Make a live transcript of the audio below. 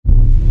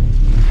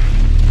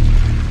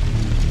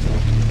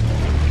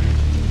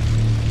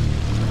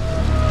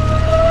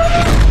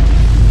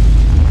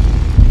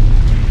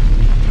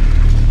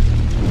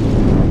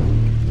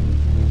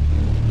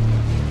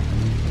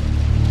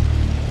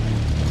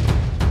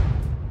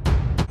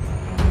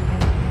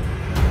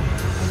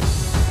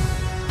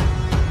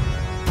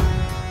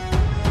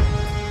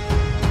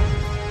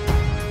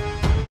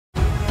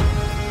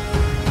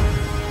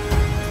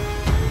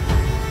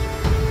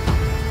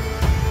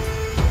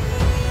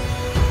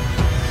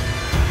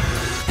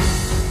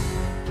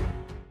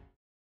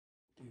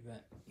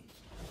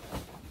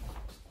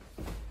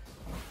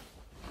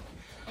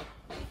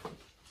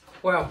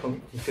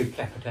Welcome to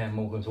Capitan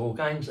Morgan's War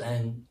Games,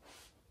 and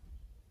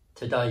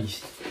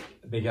today's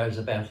video is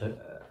about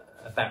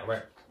a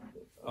batrep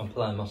I'm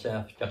playing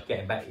myself, just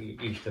getting back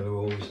used to the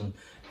rules and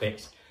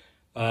bits.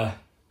 It's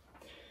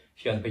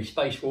going to be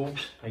Space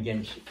Wolves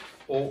against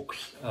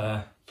Orks.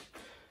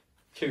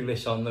 Two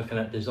lists I'm looking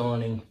at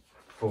designing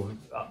for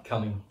the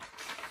upcoming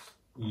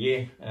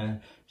year,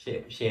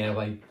 see how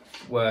they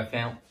work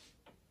out.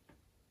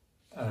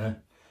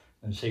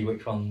 And see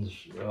which ones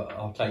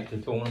I'll take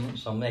to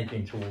tournaments. I'm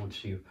edging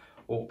towards the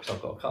Orks.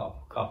 I've got a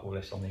couple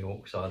lists on the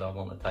Ork side I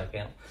want to take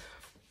out.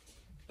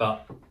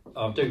 But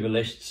I'll do the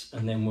lists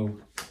and then we'll,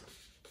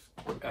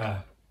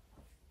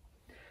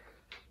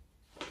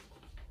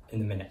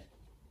 in a minute.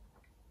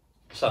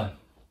 So,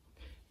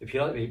 if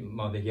you like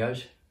my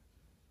videos,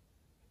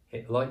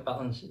 hit the like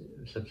button,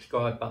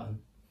 subscribe button,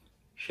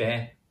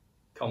 share,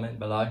 comment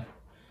below,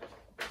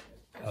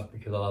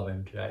 because I love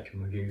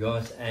interaction with you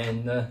guys,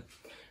 and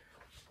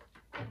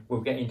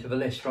we'll get into the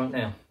list right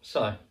now.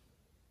 So,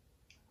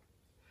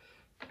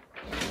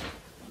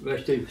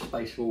 let's do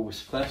Space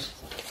Wolves first.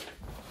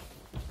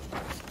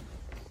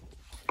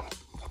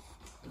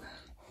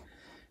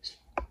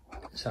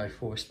 So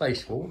for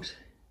Space Wolves,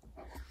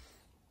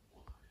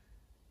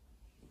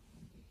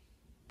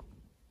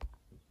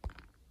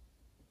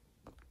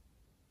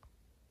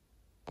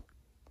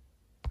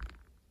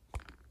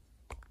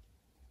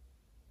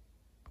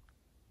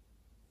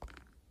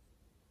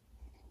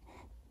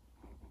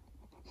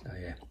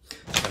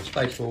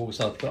 Space Wolves,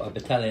 I've got a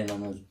battalion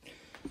on an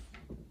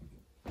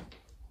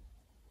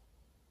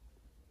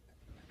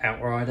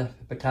outrider.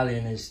 The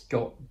battalion has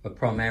got the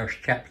Primaris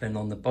chaplain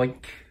on the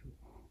bike,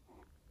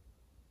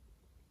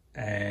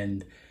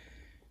 and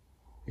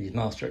he's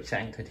Master at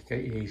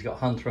Sanctity. He's got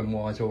Hunter and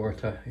Wise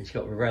Orator. He's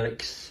got the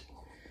relics,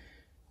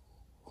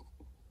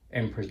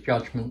 Emperor's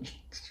Judgment.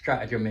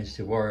 Stratagem is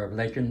the Warrior of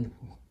Legend.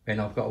 Then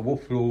I've got a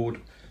Wolf Lord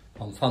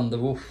on Thunder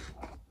Wolf.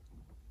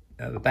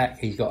 At the back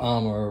he's got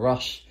Armour of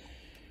Rush.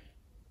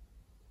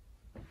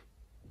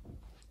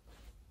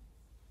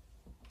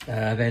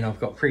 Then I've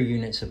got 3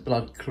 units of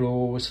Blood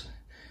Claws.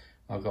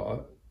 I've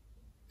got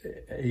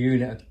a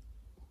unit of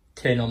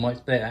 10. I might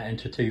split that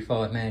into 2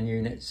 5-man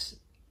units.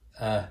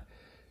 Of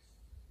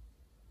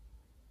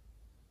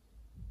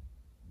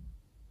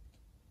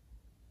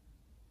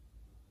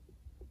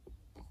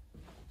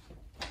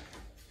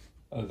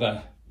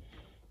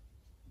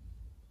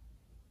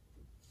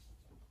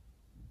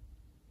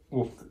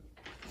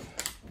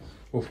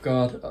Wolf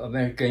Guard. I've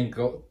again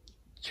got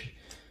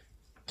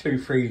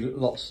 2-3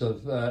 lots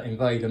of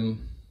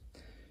Invadem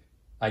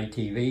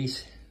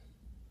ATVs.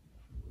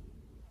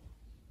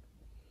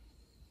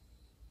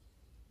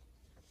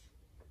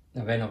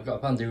 And then I've got a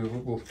bundle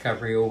of Wolf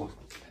Cavalry, or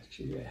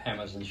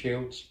hammers and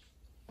shields.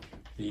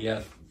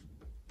 The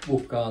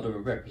Wolf Guard are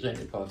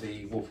represented by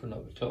the Wolfen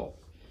at the top.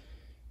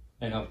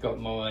 Then I've got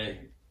my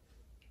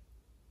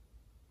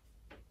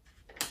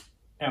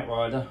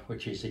Outrider,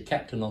 which is the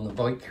captain on the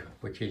bike,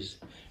 which is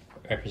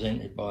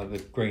represented by the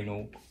green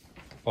Ork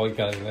bike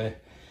over there.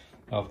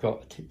 I've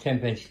got 10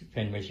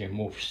 Fenrisian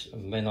Wolves,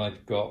 and then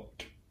I've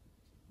got,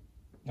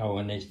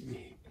 and there's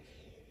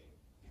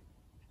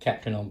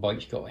captain on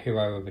bike's got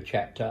Hero of a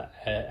Chapter,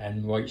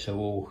 and writes a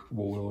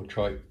Warlord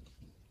trope,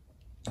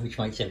 which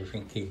makes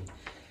everything king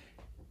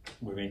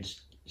within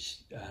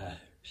 6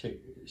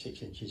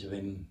 inches of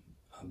him,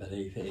 I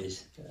believe it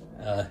is.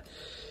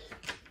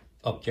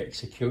 Object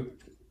secure,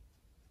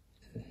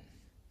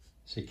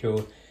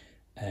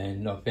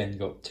 and I've then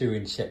got 2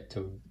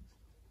 Inceptor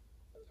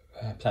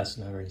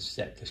Plasma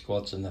Inceptor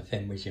squads and the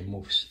Fenrisian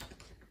Wolves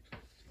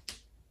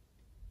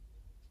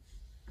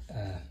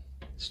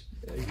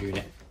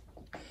unit.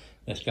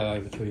 Let's go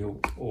over to the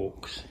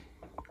Orks.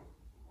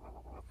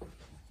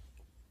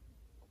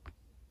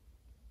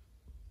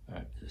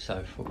 Right,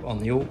 so on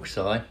the Ork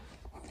side,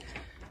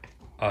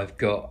 I've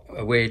got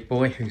a Weird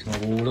Boy who's my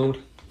Warlord.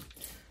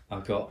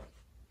 I've got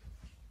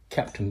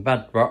Captain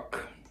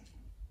Badrock,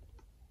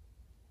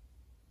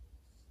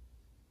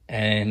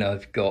 and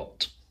I've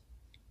got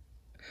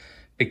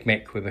Big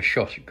Mech with a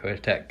shotgun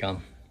attack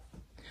gun.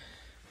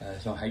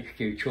 It's my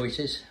HQ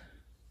choices.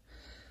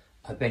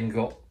 I've then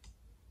got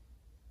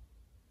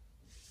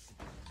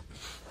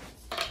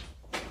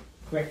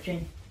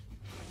Gretchen.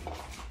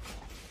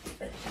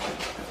 Okay,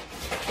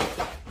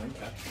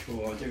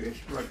 sure I'll do this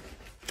right.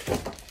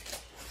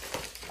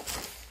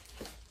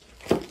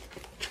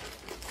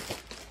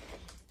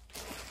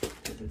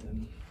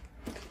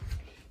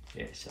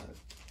 Yeah, so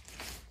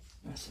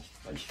that's a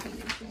Space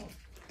Wolves one.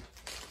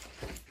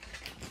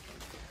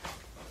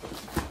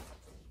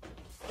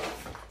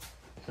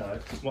 So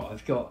what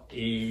I've got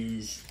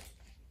is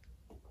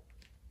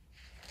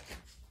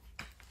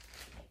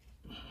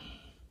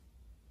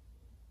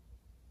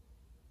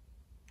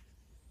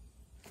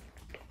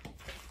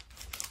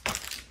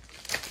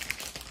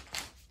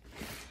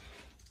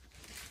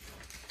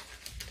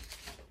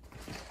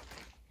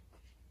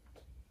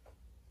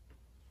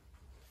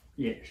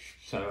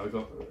so I've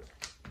got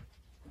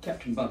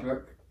Captain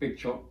Badrock, Big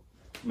Shot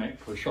mech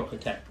for a shock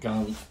attack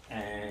gun,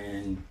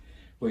 and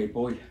Weird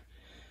Boy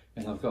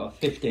And I've got a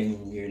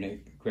 15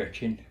 unit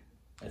Gretchen,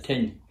 a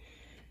 10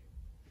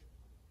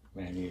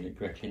 man unit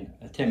Gretchen,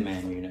 a 10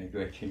 man unit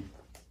Gretchen,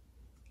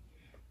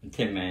 a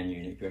 10 man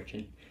unit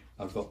Gretchen.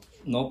 I've got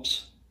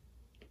knobs,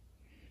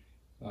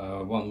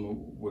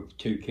 one with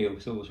 2 kill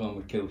saws, one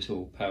with kill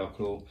saw, power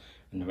claw,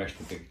 and the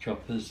rest are big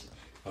choppers.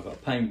 I've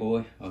got pain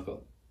boy, I've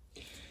got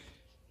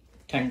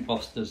tank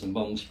busters and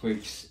bomb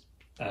squigs,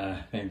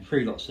 then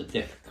 3 lots of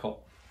death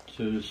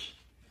copters,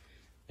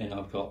 then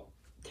I've got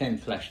 10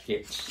 flash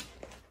kits,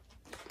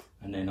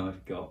 and then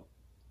I've got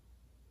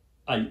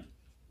 8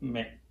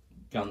 mech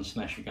gun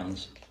smasher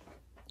guns,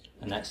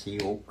 and that's the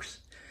orks.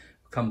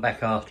 I'll come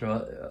back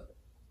after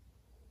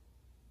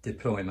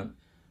deployment.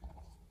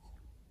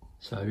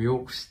 So the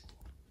orks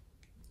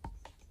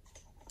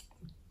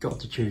got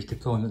to choose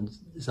deployment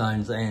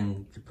zones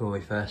and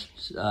deploy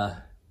first.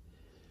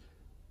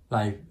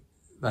 They've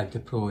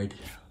deployed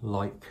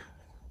like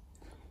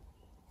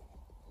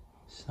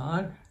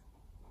so,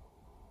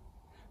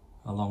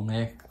 along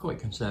there, quite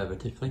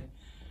conservatively,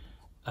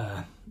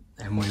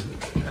 and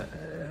with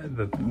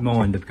the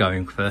mind of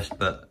going first,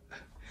 but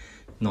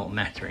not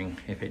mattering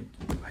if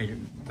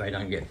they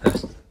don't get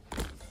first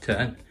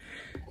turn,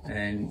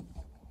 and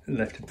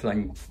left a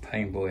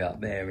pain boy up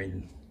there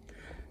in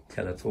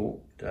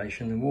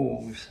teleportation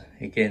walls.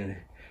 Again,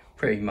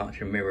 pretty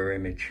much a mirror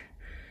image,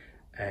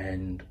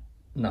 and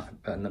nothing,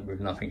 but with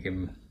nothing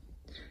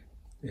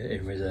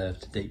in reserve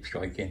to deep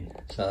strike in.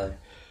 So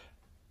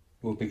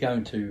we'll be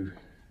going to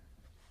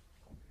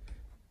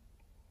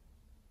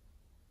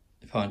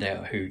find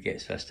out who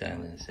gets first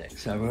down in a sec.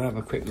 So we'll have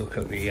a quick look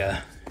at the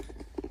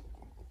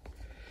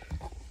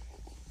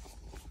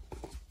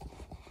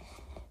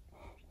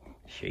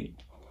sheet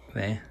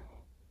there,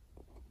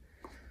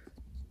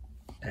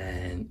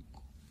 and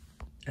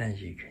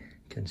as you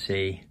can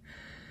see,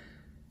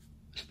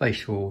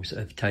 Space Wolves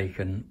have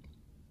taken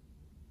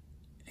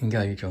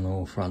engage on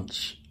all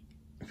fronts,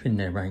 thin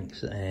their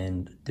ranks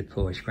and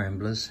deploy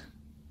scramblers.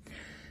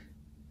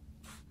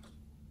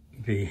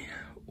 The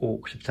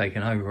orks have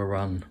taken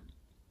overrun,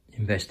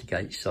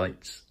 investigate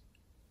sites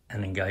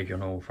and engage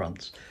on all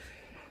fronts.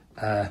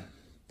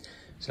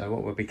 So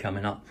what we'll be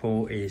coming up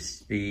for is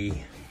the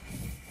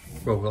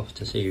roll off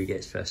to see who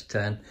gets first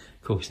turn.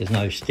 Of course there's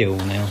no still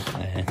now,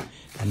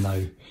 and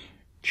no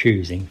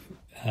choosing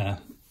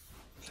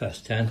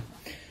first turn.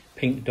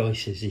 Pink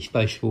dice is the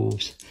Space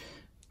Wolves,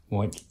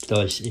 white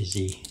dice is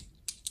the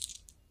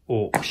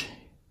orks.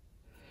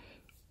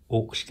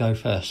 Orks go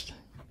first.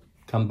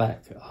 Come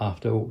back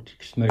after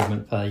orks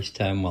movement phase,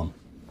 turn 1.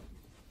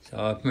 So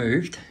I've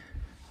moved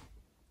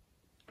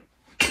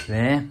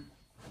there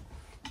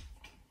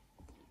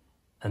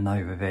and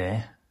over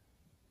there.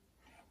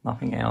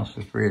 Nothing else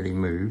was really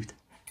moved,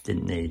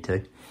 didn't need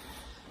to.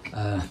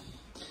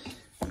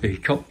 The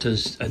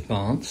copters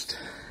advanced,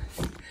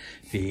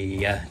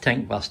 the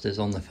tank busters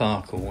on the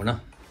far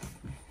corner,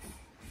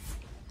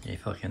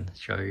 if I can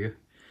show you,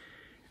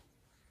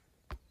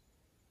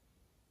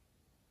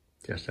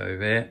 just over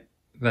there.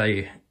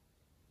 They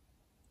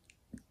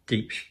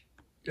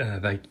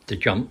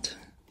jumped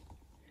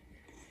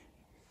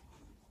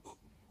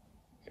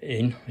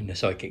in the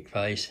psychic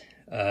phase.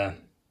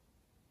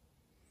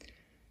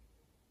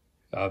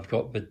 I've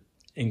got the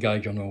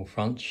engage on all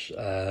fronts.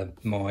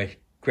 My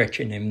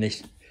Gretchen in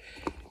this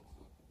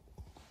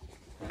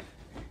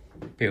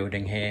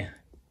building here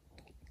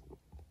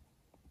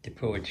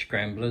deployed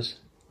scramblers,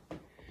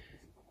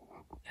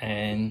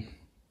 and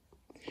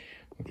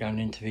we're going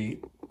into the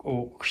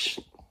orks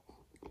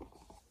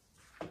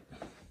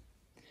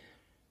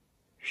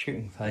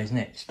shooting phase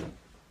next.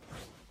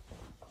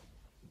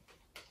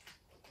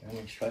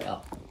 Going straight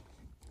up.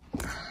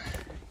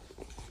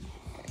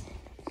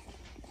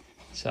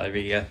 So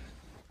the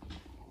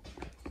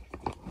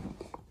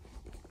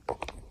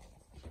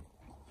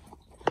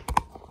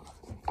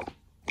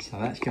so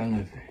that's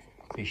going to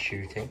be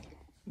shooting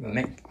the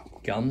mech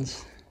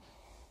guns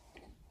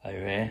over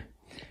there.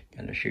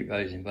 Going to shoot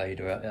those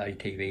invader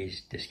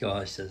ATVs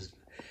disguised as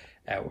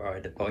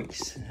outrider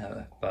bikes,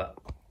 but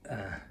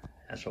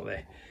that's what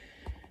they're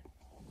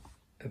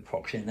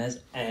approximing as.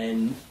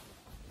 And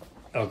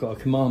I've got a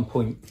command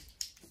point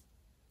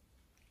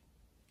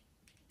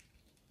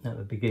at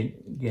the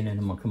beginning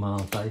of my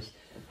command phase,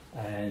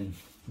 and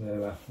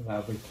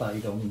they'll be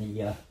played on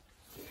the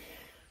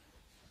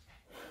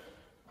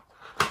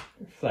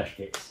flash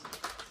kits.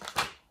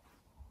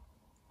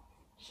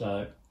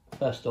 So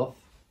first off,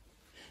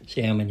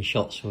 see how many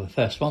shots for the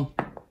first one.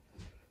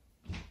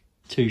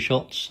 2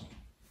 shots,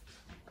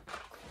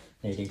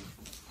 needing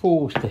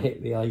 4 to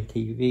hit the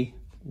ATV.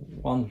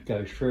 1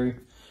 goes through,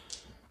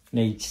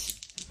 needs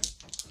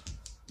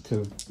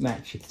to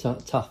match the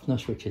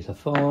toughness, which is a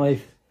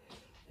 5.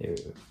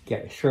 It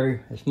gets through.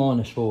 It's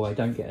 -4, I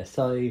don't get a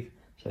save,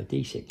 so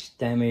d6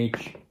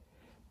 damage,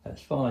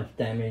 that's 5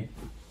 damage.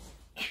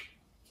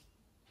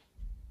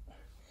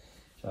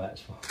 So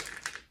that's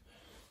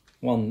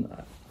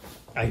 1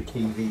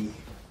 ATV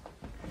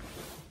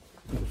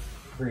with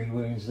 3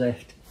 wounds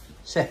left.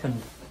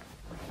 Second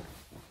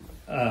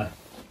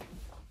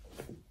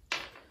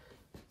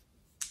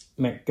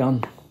mech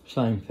gun,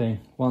 same thing,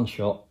 one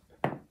shot,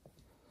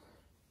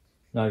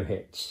 no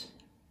hits.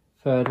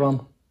 Third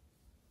one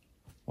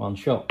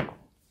shot,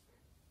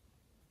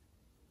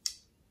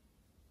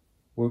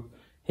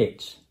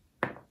 hits.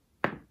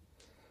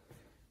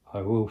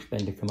 I will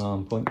spend a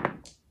command point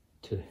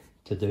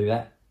to do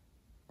that,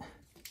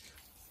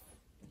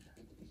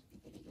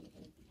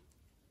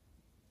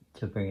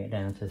 to bring it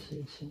down to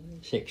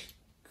 6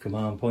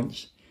 command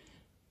points,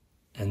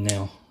 and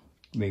now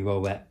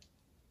re-roll that.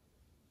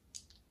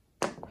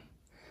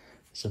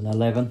 It's an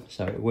 11,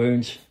 so it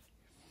wounds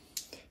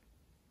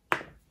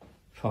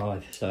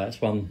 5, so that's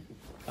 1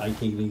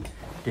 ATV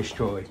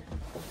destroyed.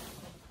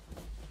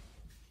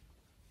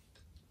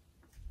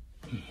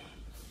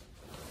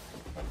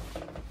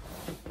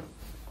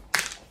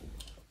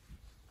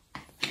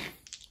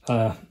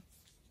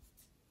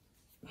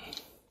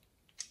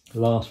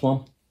 Last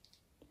one,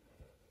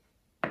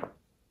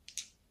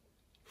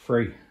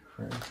 3.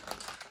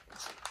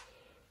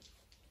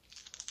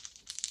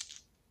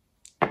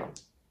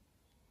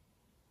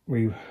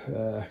 We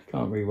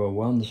can't re-roll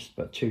ones,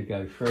 but 2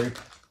 go through.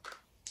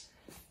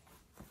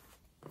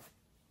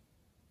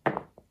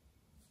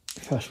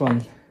 First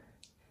one,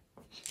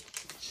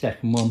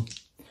 second one.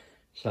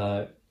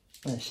 So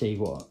let's see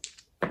what.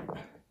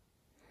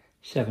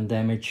 7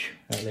 damage.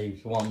 That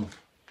leaves 1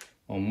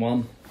 on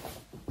 1.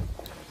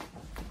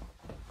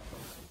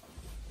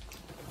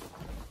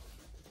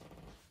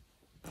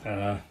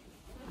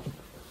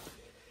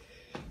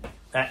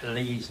 That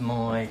leaves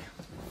my,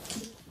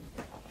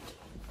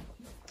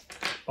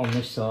 on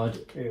this side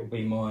it'll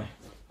be my,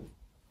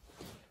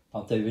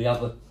 I'll do the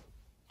other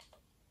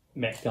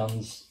mech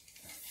guns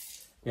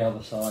the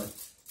other side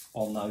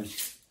on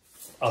those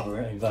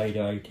other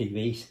invader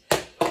ATVs.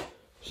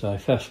 So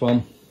first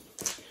one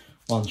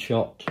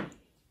shot,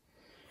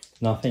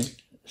 nothing.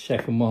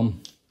 Second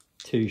one,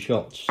 2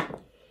 shots,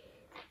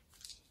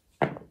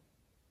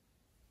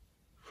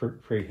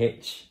 3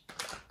 hits.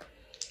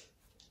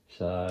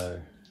 So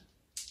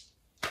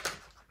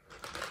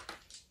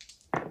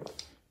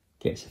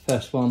gets the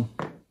first one,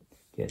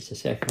 gets the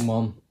second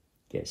one,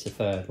 gets the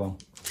third one.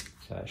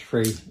 So it's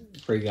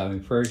 3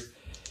 going through,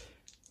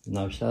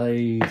 no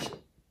saves.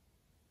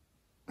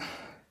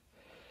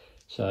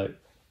 So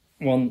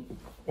one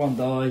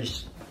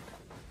dies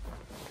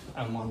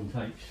and 1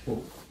 takes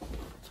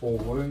 4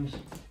 wounds.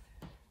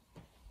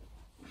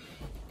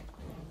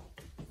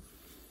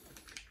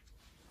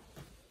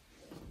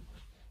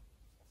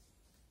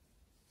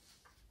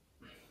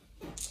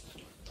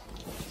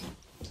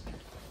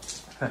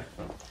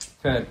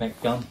 Third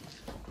mech gun,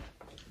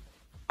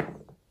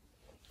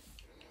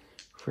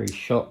 3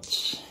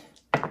 shots,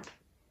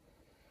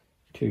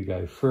 2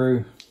 go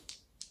through.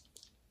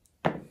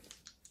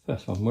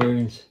 First one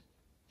wounds,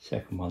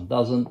 second one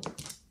doesn't,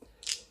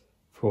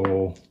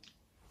 for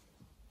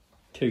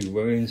 2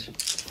 wounds,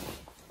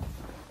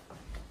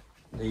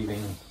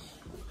 leaving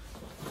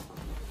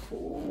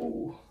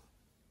 4.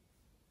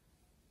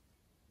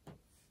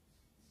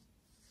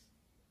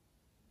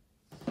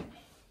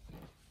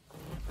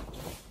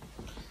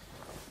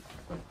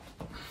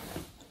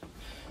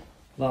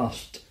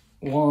 Last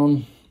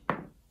one.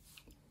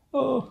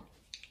 Oh,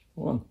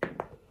 1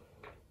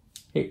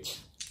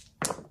 hits,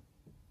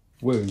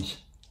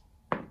 wounds,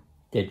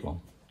 dead one.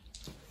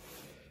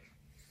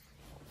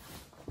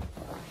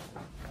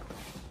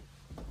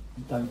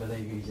 Don't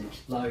believe he's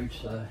explode,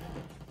 so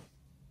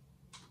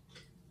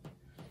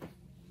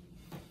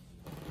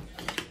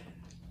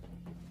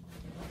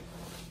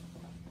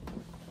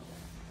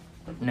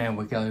now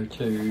we go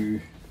to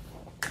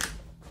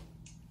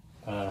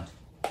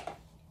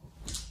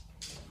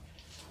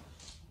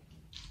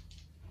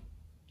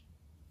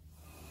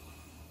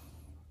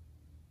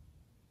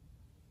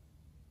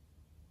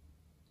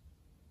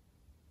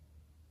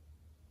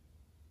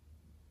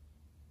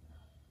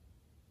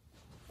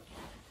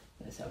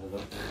let's have a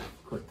look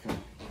quickly.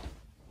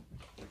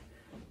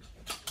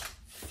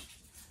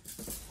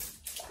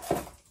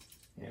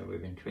 Yeah, we're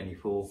in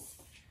 24.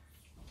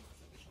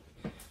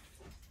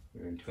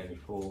 We're in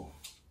 24.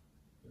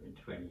 We're in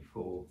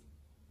 24.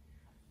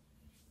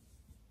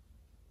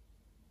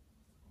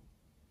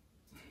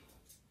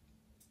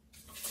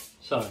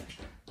 So,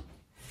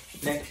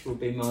 next will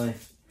be my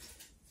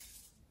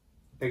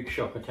big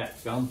shock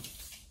attack gun.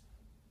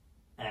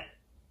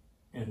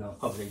 And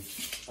what I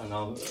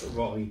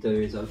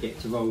do is I'll get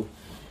to roll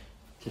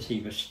to see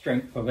the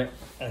strength of it,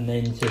 and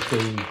then to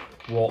see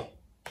what,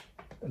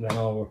 and then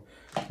I'll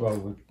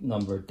roll a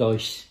number of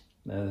dice,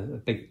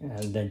 and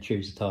then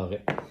choose a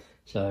target.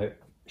 So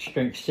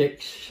strength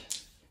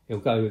 6,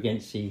 it'll go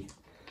against the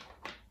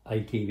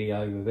ATV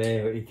over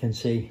there. You can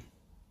see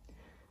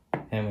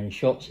how many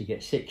shots. You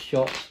get 6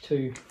 shots,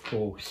 2,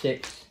 4,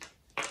 6.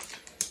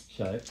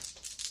 So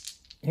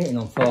hitting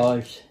on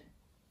 5s.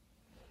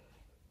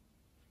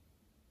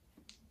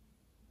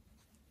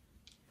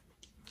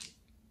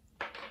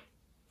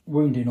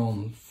 Wounding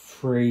on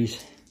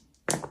 3s,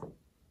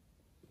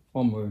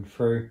 1 wound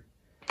through,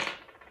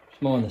 it's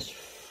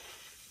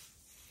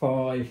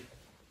 -5,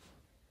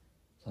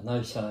 so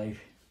no save,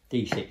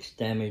 D6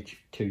 damage,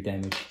 2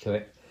 damage to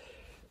it.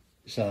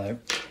 So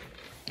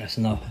that's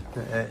enough.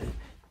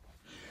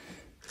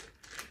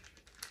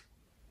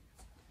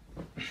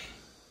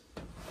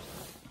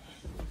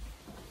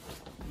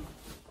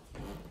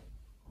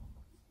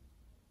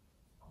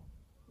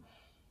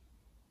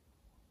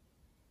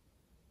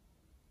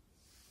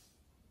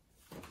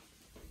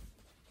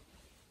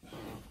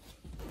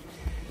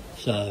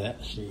 So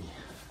that's the,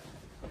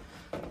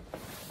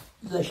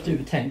 let's do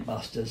the tank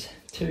busters.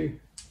 2,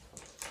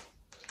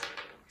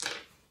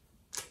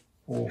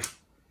 4,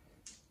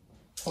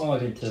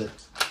 5 into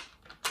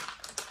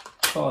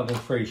 5 and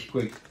 3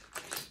 squig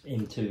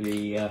into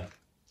the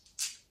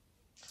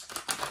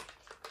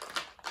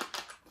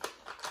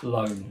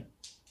lone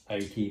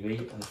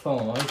ATV and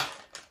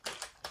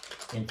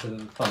 5 into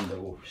the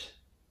Thunderwolves.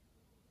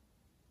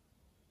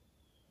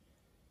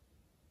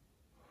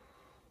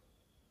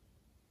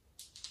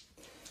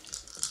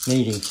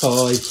 Needing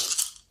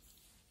 5s,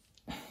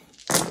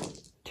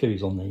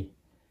 2s on the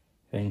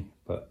thing,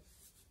 but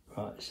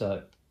right,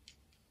 so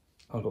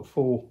I've got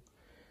 4,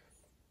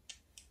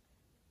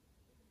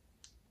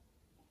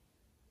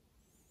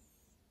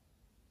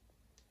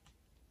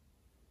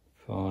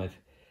 5,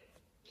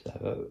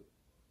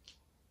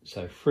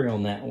 so 3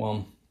 on that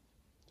one,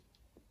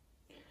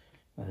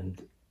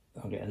 and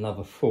I'll get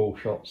another 4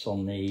 shots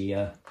on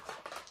the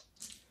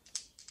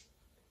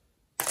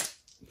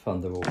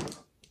Thunderwolf,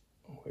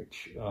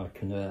 which I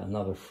can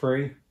another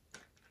 3,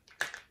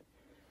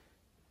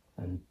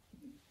 and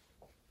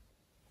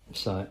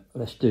so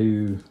let's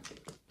do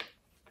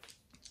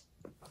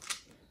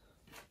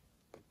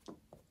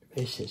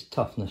this. Is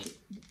toughness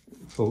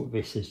for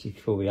this is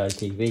for the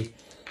ATV,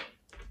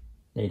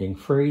 needing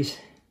 3s,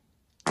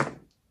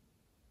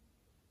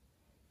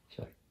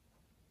 so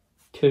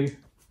 2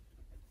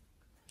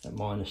 at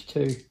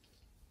 -2,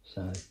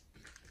 so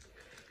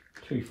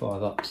 2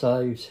 5 up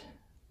saves,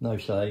 no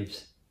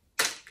saves.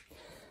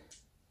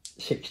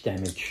 6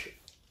 damage.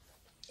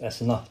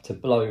 That's enough to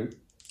blow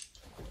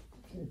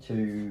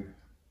to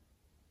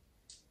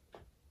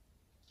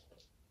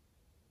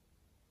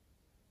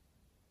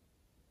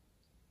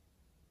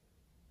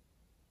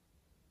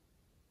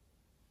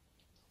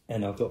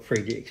and I've got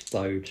 3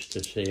 explodes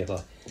to see if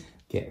I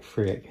get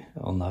 3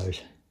 on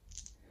those.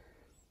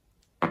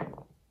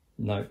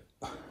 No.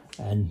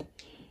 And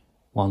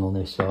 1 on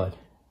this side.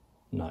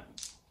 No.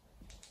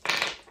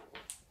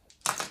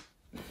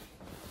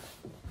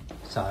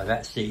 So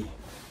that's the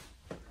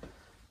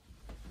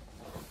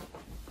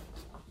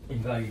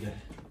invader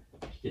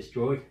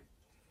destroyed.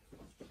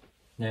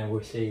 Now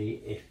we'll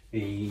see if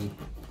the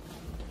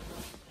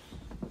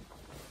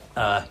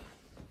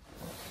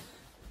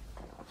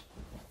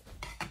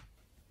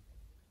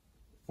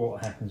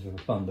what happens with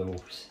the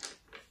Thunderwolves.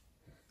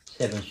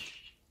 7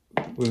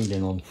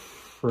 wounding on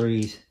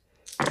 3s,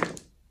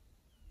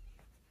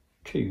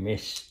 2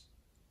 miss,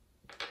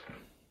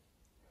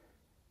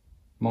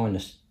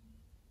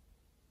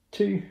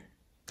 -2,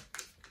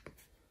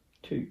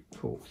 2,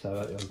 4, so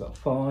I've got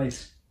 5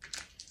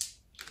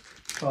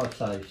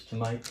 saves to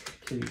make,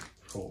 2,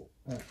 4,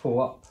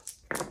 4 up,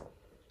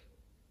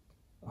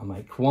 I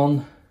make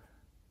 1,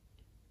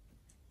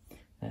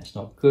 that's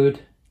not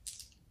good.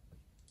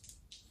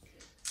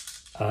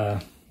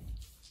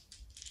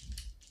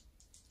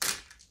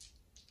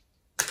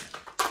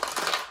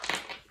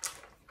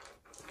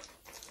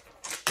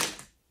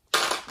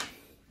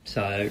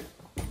 So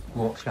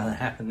what's going to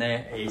happen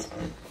there is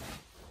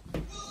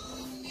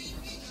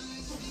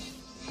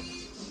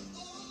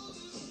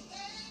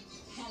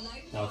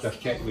I'll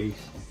just check with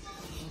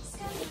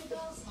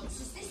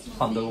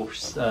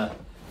Thunderwolf's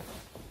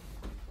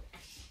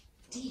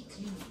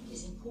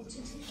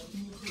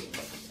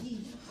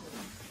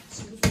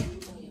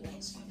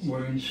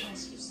wounds.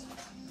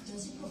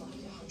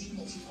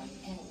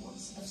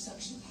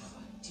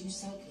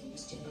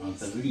 I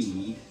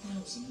believe,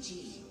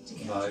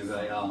 though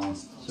they are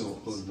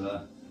sort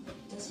of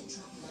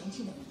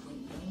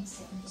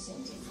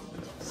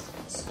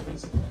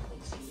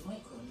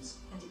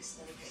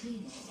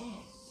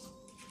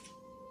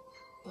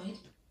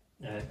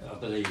I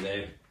believe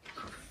they're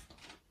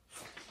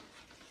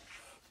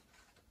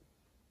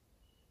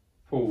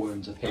 4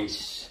 wounds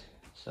apiece,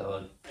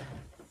 so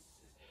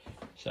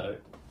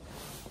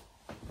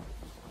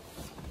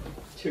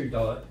 2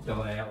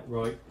 die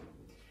outright,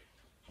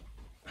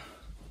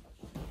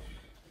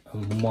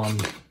 and 1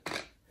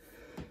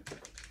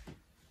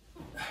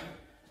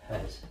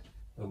 has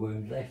a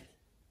wound left.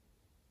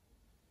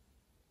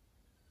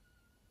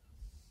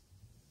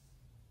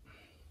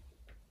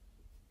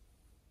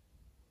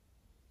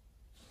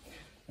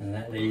 And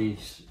that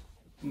leaves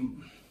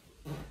the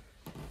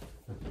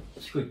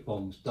squid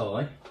bombs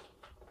die.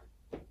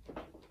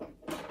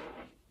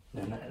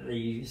 And that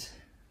leaves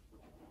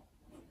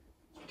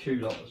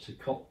 2 lots of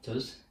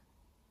copters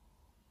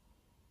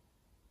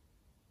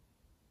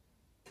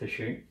to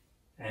shoot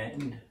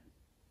and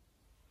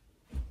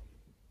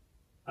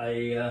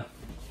a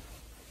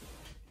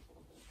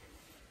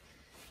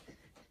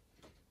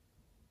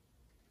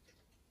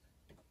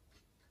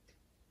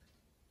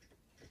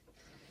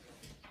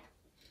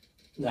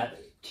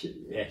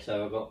yeah,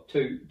 so I've got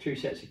two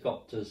sets of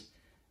copters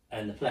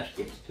and the flash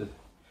kits to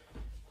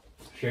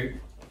shoot.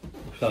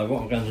 So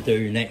what I'm going to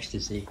do next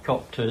is the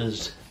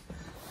copters.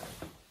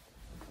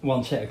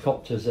 One set of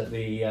copters at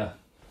the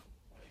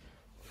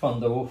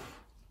Thunderwolf,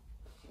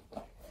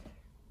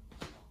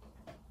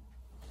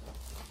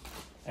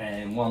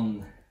 and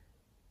one,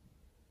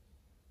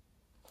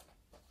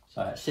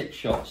 so that's 6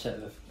 shots at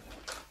the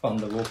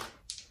Thunderwolf,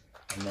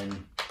 and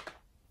then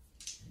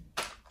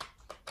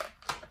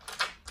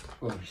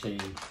we'll see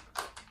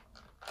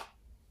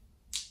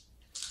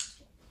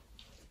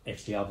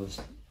if the others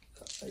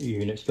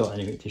unit's got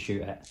anything to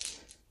shoot at.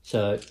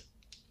 So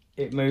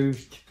it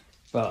moved,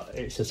 but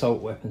it's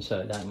assault weapon, so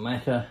it don't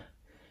matter.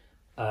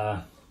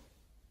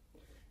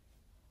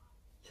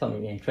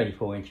 Something in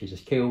 24 inches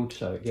is killed,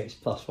 so it gets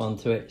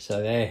 +1 to it.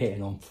 So they're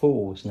hitting on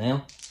 4s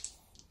now.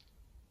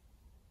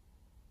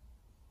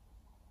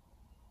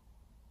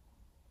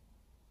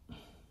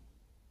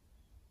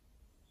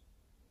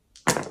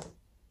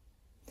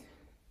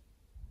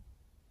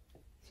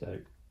 So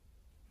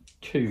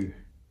 2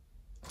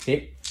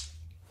 hit.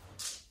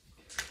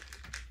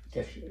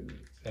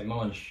 They're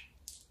minus,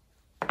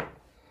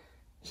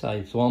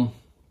 saves 1.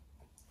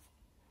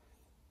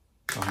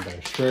 One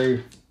goes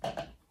through,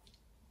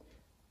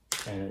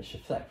 and it's a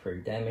flat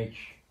through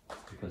damage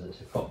because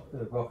it's a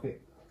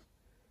rocket,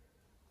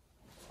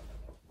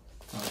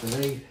 I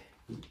believe.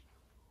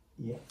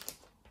 Yeah.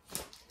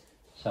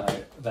 So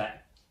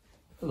that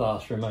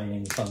last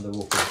remaining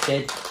Thunderwolf is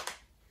dead.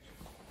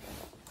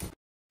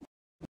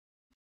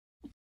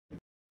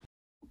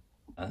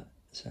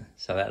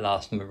 So that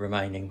last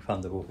remaining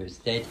Thunderwolf is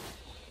dead.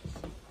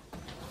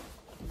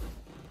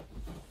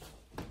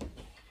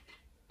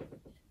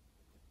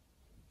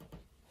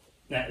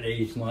 That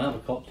leaves my other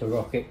copter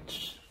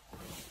rockets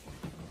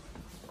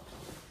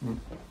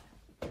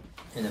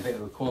in a bit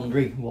of a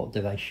quandary. What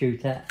do they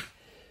shoot at?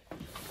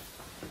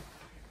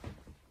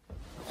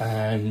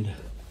 And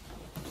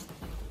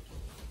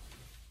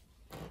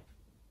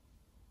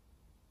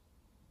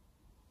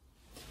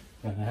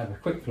I'm going to have a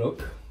quick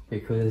look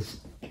because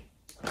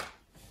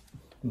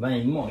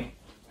they might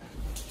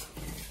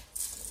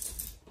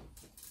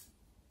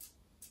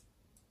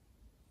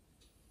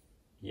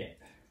yeah.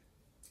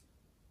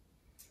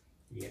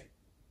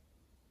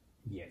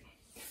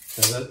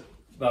 So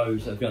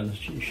those are going to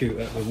shoot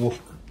at the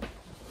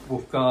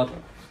wolf guard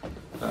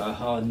that are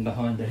hiding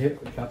behind the hill,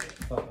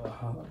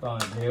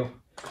 behind the hill.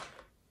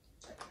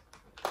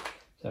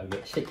 So I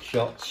get 6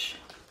 shots.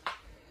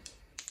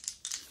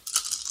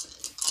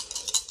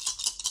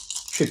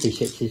 Should be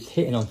 6s,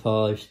 hitting on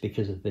 5s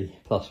because of the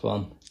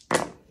 +1.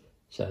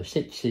 So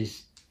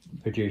 6s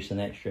produce an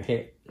extra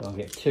hit. I'll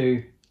get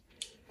 2.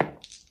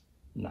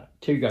 No,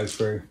 2 go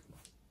through.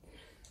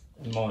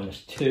 And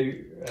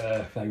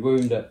 -2. They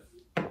wound at,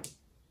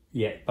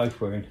 yeah, both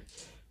wound.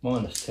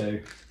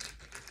 -2.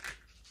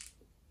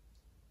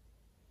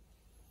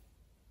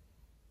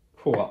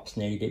 4 ups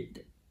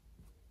needed.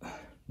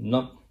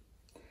 Nope.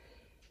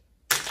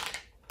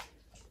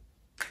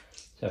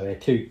 So they're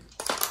 2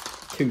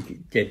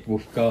 dead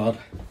wolf guard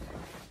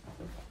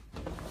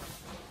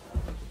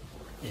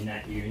in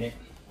that unit,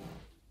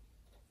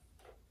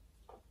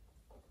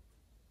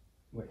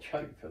 which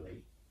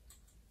hopefully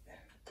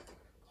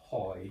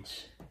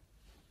hides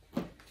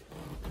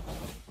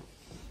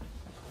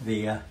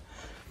the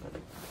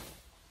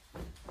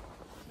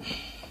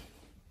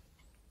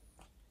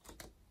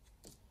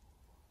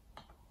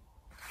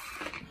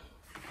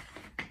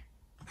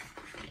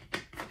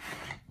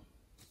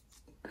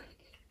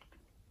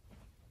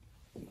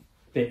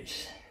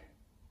bits.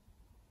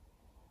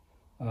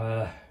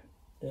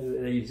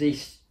 Leaves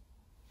this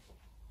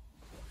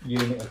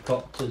unit of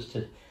copters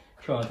to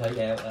try and take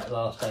out that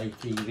last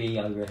ATV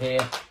over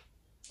here.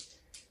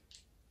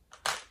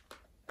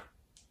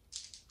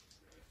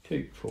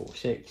 2, 4,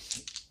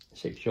 6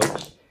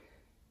 shots.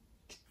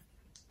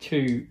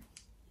 2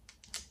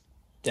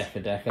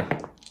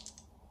 Decker.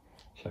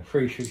 So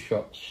 3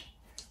 shots,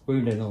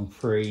 wounded on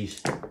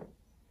 3s.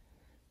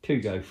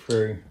 2 go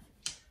through.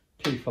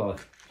 2 5+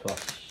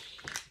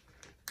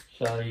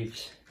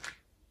 saves.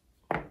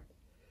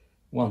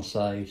 1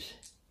 saves.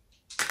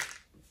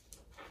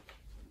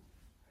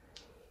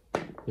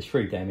 There's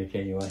 3 damage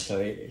anyway, so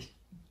it's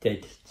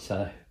dead.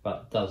 So,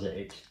 but does it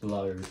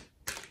explode?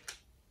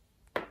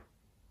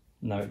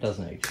 No, it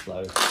doesn't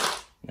explode.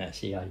 That's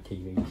the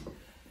ATV's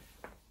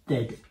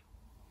dead.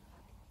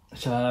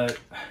 So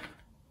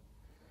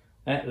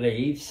that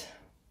leaves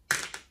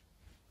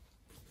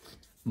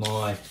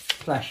my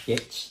flash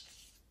kits.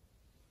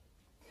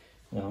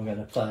 Now I'm going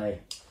to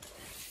play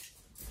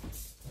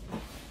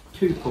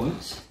 2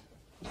 points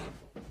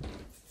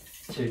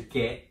to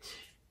get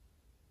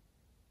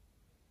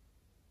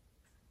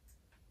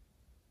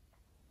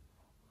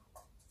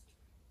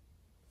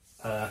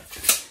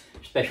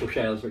special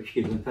shells, which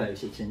give them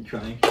 36-inch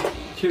range.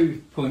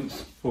 2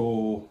 points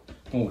for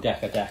more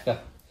Dacker,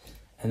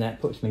 and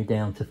that puts me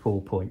down to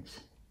 4 points,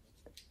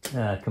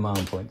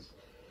 command points.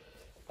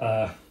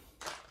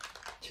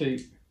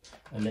 2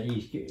 and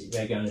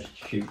they're going to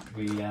shoot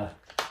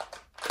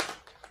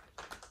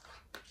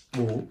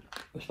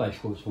the Space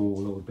Force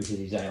Warlord because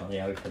he's out in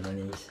the open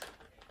and he's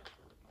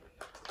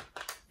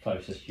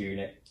closest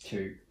unit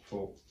 2,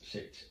 4,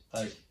 6,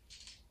 8.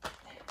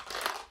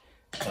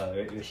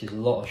 So this is a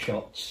lot of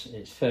shots.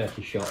 It's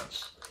 30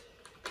 shots.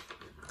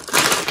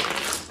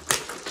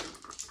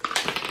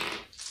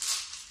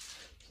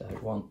 So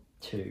 1,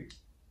 2,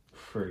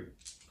 3,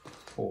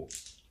 4,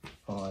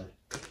 5,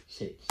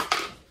 6,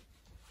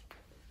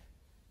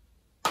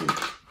 2,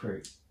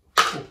 3,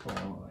 4,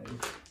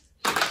 5,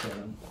 6,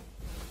 7,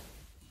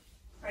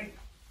 8,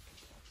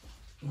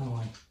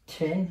 9,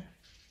 10.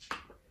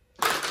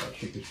 That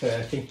should be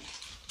 30.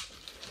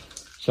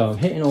 So I'm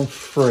hitting on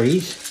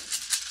 3s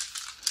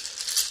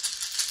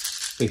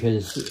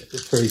because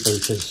 3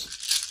 boosters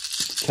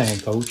can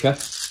culture.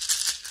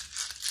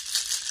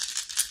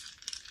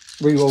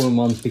 Rerolling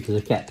 1s because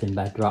of Captain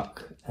Bad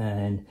Luck,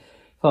 and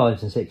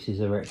 5s and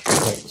 6s are extra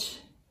hits.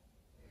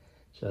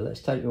 So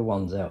let's take the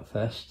 1s out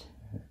first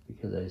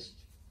because there's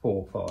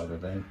 4 or 5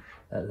 of them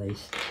at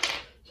least.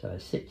 So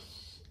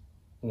 6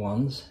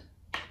 1s.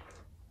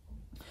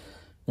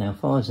 Now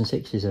 5s and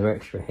 6s are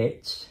extra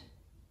hits.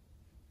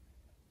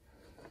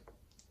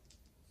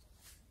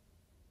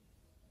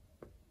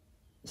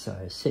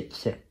 So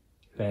 6 hit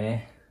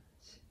there.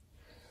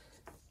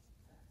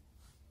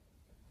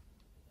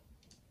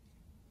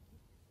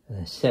 And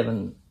there's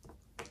 7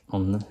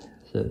 on the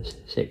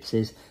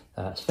 6s.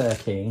 That's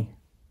 13.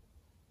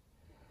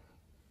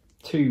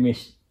 2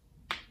 misses.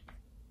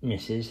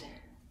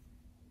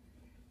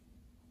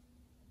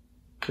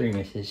 3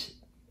 misses.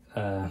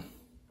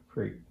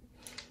 3.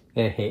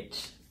 They're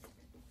hits.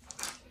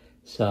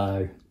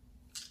 So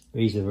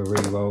these are the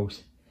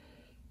re-rolls.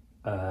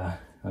 I'll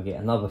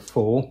get another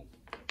 4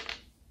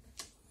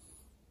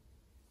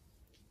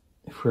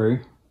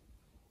 through,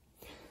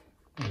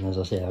 and as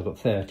I said, I've got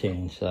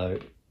 13, so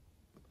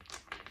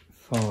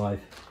 5,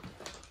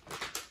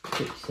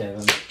 6,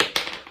 7,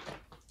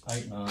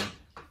 8, 9,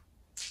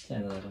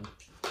 10, 11,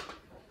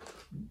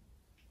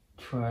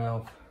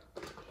 12,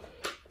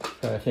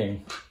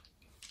 13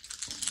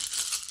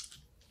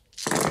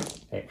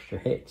 extra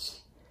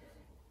hits.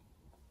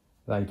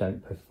 They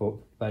don't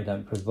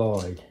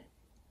provide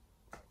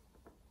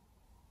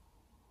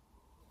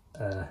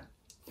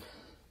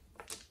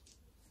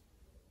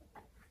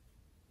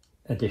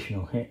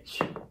additional hits,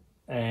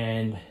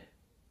 and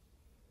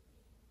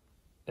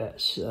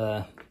that's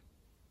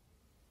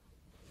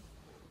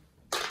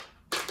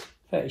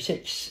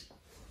 36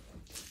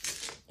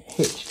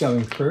 hits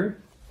going through,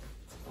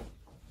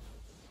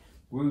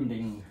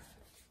 wounding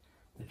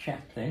the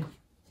chaplain.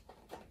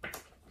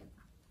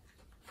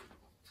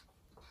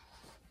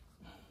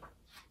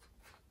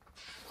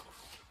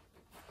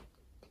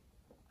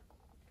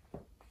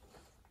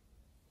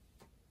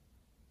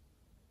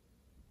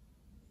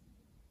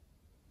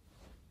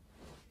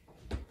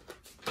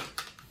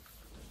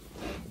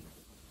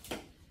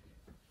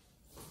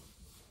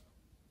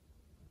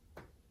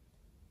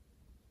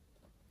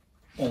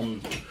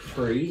 On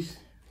 3s,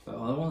 but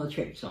I want to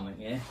check something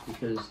here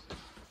because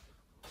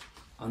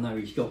I know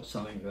he's got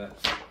something but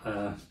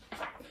I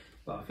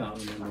can't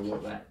remember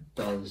what that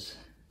does.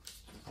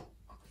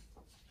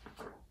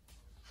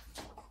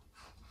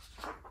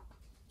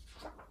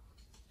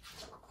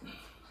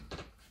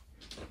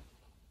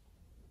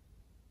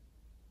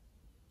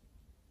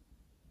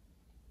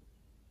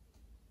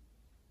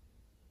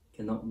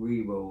 Cannot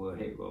re-roll a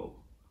hit roll.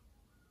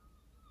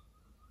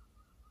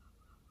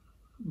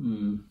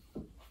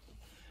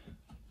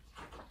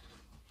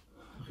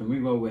 I can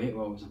re-roll the hit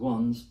rolls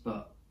 1s,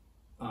 but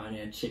I only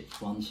had 6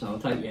 1s, so I'll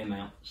take them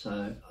out.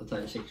 So I'll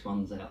take 6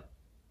 1s out.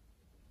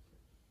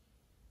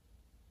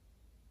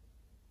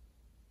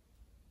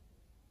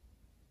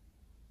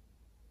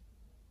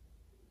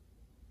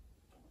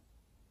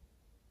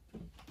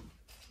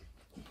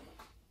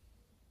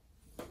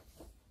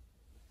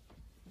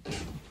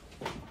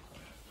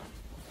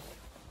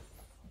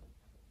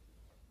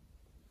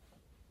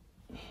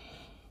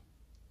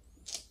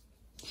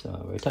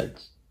 So we take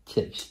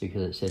 6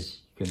 because it says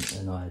you couldn't,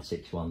 and I had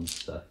 6 1s,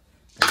 so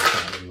I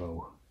can't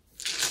re-roll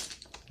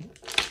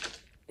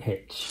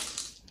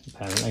hits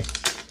apparently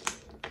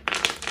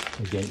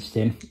against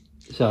him.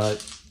 So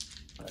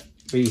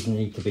these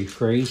need to be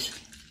 3s.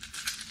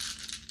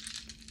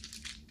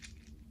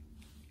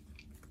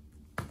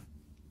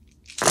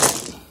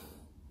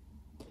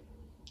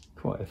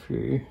 Quite a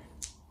few.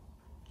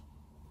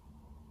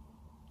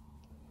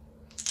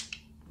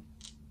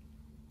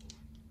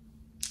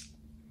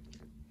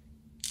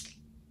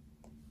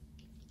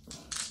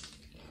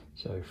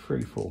 So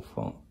 3, 4,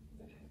 5.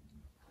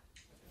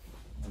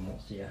 And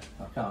what's here?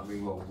 I can't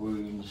re-roll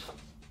wounds.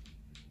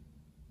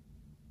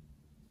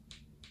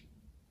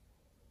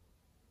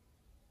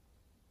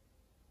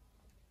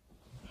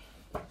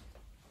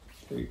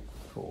 Three,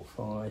 4,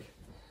 5.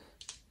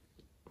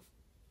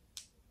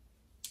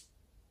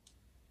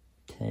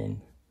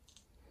 10,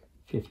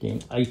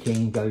 15,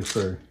 18 go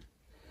through.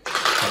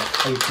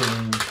 So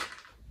 18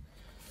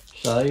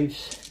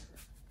 saves.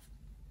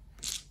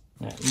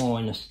 at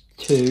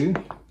 -2.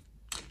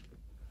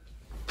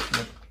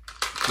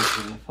 Gives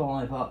them a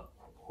 5 up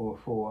or a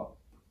 4 up.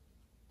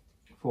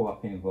 4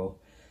 up involved.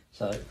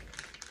 So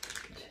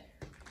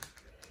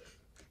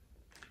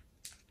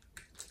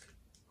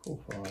 4,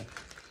 5,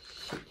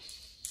 6,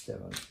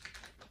 7,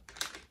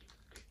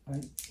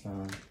 8,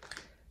 9,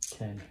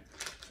 10,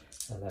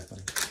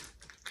 11,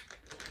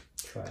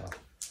 12,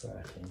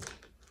 13,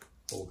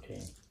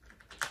 14,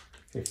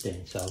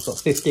 15. So I've got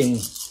 15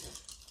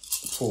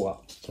 4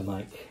 ups to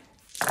make.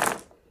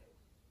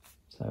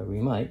 So we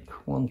make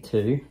 1,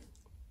 2.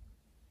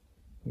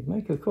 We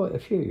make quite a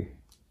few.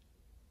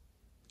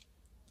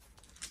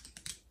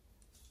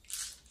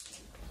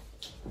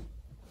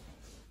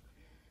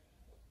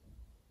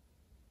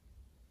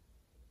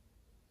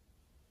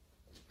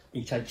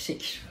 You take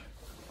 6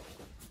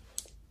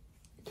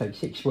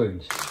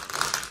 wounds.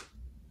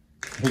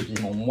 Leaves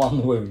him on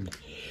 1 wound.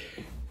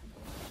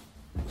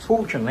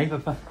 Fortunately, the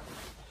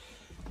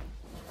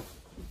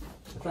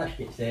flash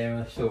gets there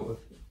and are sort of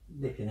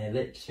licking their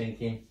lips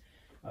thinking,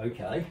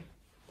 okay,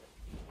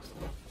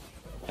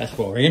 that's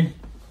worrying.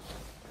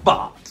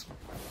 But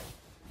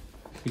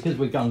because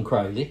we're gun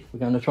crazy, we're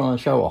going to try and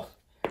show off.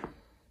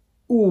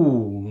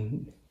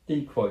 Ooh,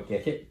 didn't quite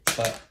get it,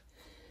 but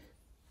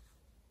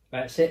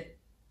that's it.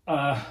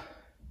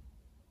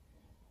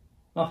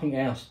 Nothing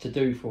else to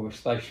do for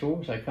Space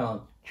Wolves. They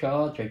can't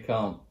charge, they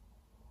can't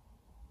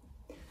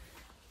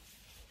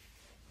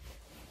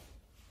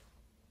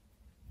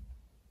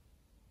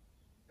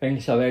thing,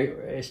 so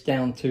it's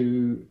down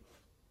to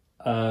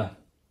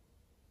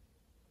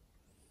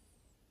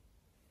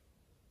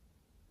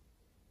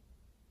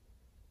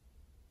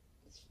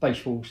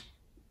Space Wolves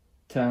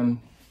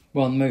turn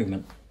 1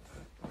 movement.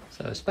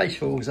 So Space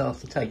Wolves,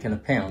 after taking a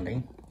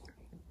pounding,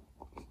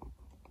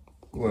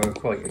 were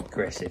quite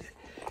aggressive.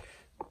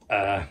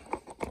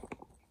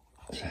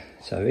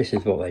 So this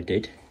is what they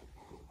did,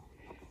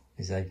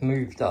 is they've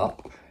moved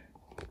up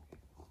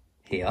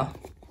here,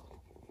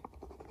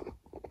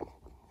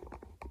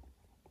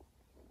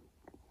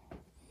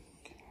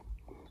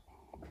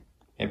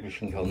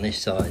 everything on this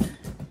side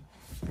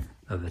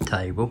of the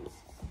table,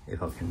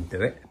 if I can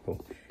do it. Oh,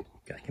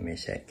 give me a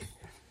sec.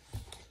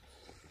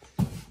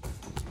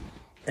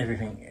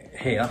 Everything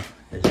here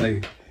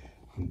is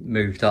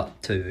moved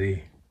up to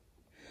the,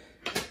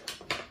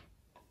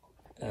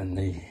 and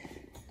the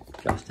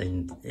just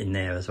in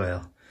there as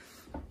well.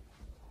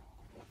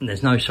 And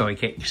there's no side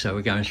kick, so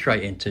we're going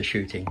straight into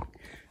shooting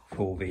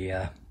for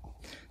the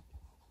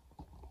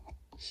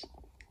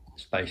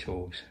Space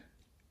Wolves.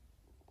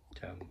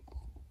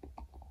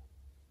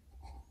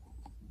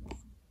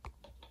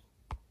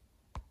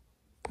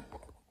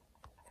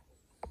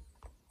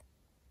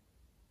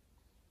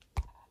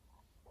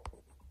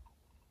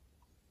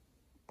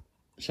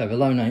 So the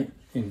lone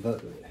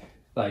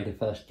invader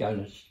first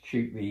going to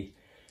shoot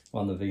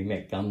one of the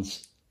mech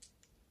guns,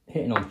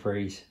 hitting on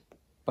 3s,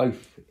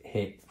 both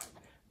hit,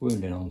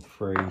 wounding on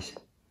 3s,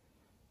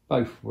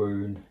 both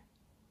wound.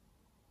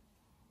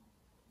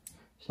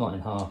 It's not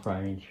in half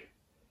range.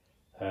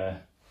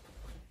 Then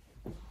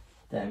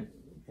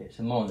it's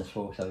a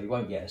 -4, so he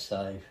won't get a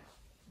save.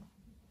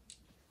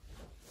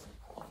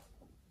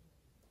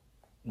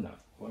 No,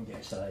 won't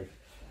get a save.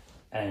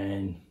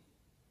 And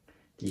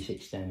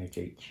D6 damage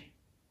each.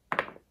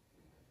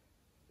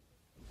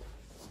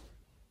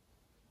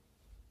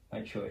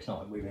 Make sure it's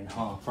not within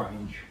half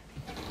range.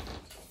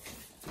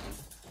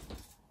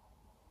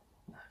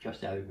 No,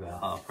 just over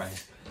half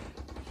range.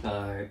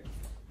 So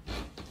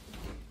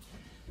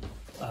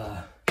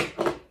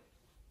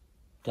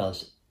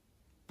does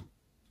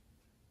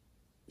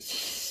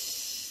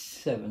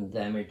 7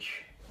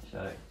 damage,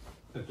 so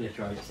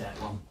obliterates that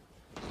one.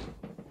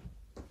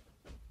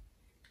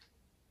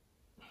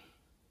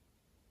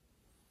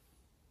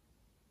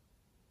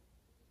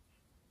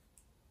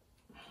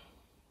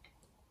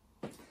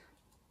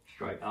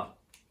 Straight up.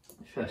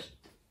 First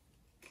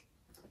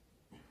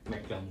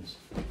mech guns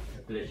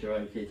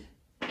obliterated.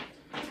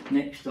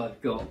 Next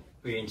I've got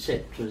the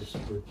Inceptors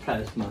with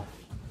plasma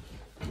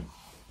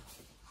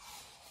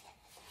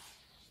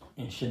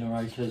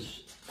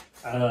incinerators.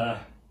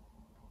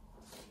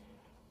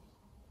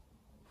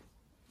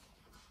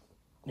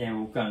 They're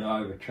all going to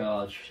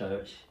overcharge, so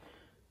it's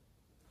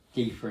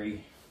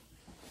D3,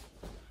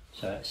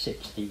 so it's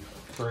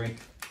 63.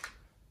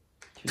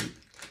 2,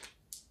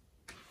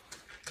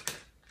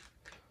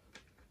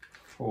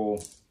 4,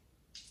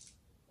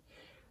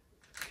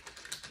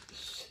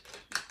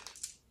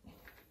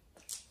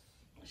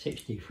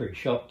 63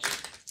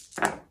 shots.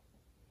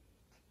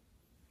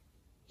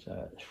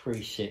 So it's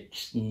 3,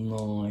 6,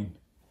 9,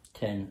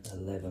 10,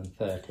 11,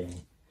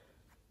 13.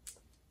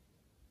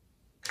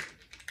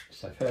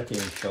 So 13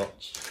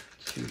 shots,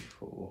 2,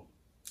 4,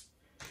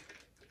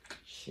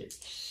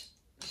 6,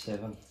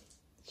 7.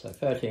 So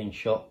 13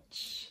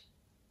 shots.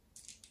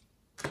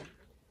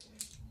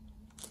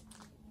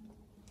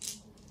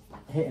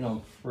 Hitting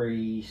on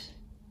 3s.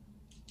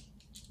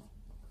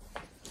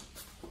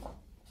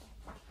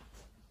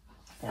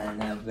 And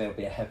now there'll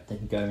be a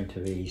hefting going to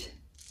these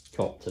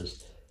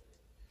copters.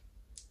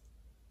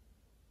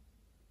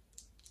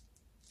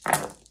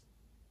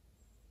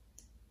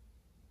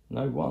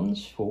 no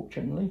ones,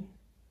 fortunately.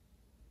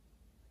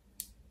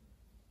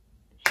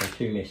 So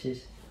 2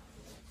 misses.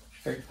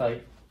 Strict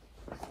fate.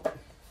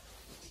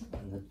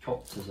 And the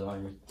copters are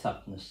only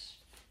toughness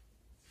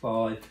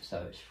 5,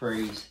 so it's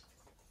freeze.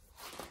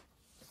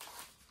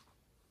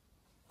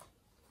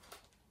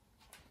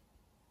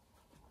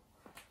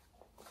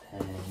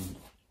 And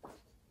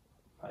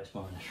it's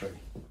 -3.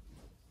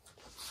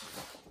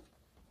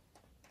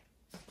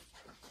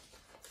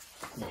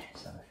 Yeah,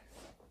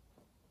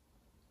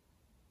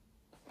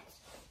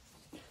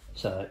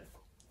 so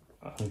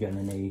I'm going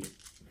to need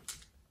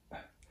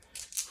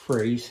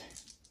freeze.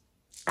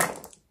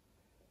 It's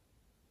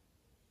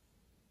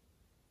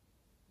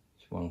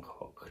 1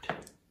 cocked.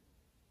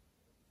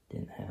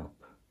 Didn't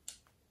help.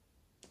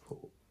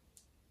 4,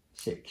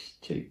 6,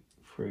 2,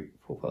 3,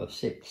 4, 5,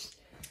 6.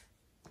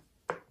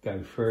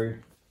 Go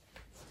through.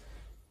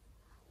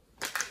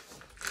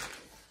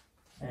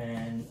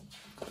 And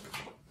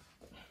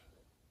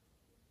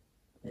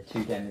a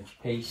 2 damage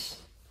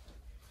piece.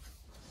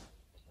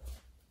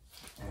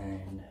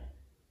 And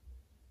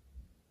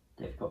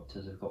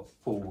Deathcopters have got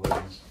 4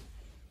 wounds.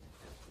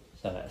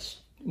 So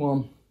that's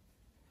 1,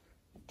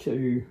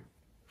 2,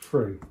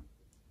 3.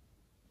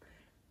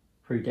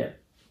 3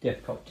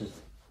 Deathcopters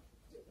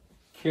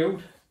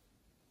killed.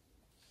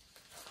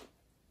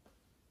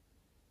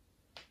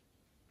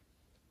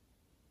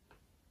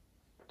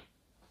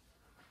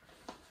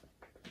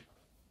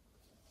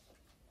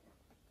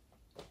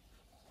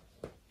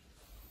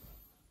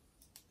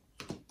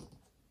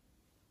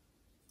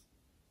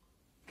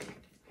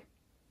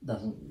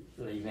 Doesn't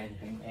leave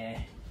anything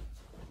there.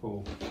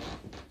 Cool.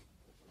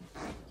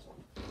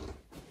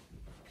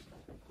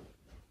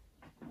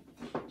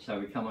 So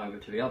we come over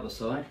to the other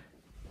side.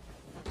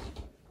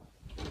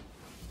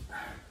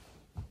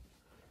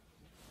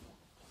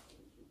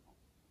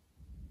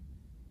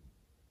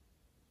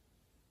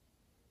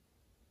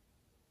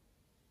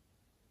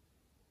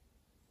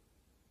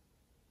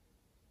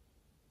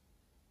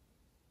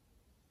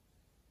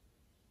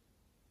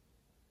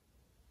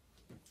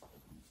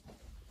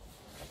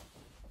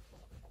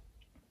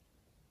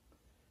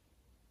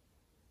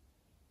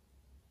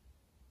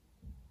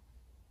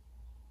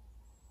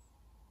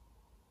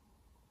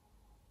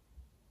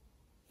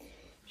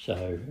 So,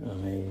 I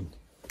mean,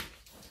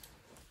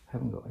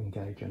 haven't got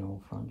engage on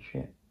all fronts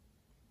yet.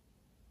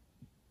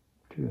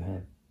 Do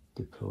have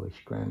deploy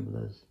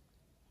scramblers.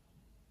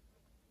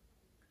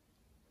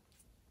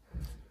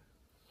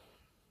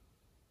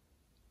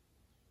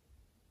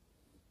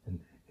 And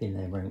in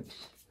their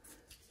ranks,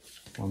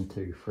 1,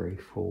 2, 3,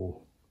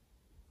 4,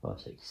 5,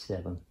 6,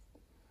 7.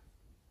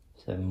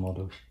 7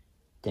 models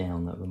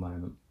down at the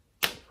moment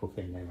for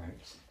in their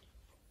ranks.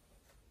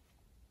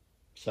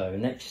 So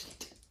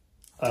next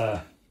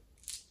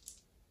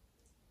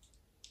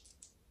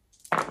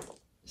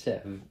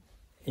set of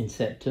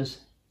Inceptors.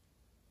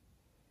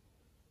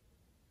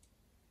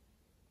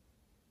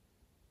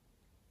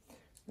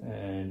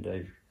 And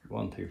they've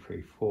 1, 2,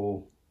 3,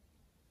 4,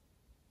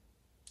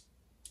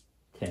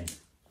 10.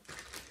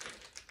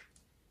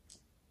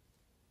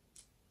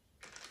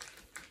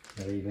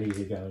 They've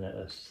either going at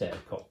a set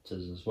of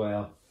copters as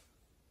well.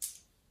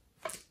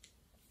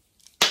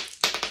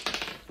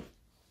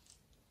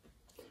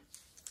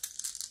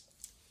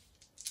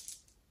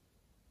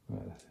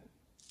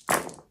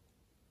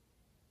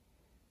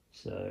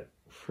 So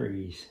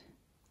freeze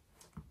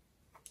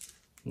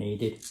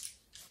needed.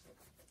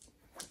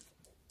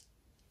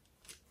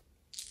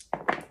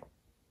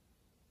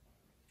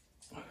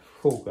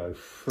 Full go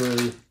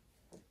through. So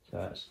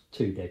that's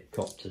 2 dead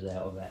copters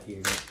out of that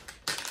unit.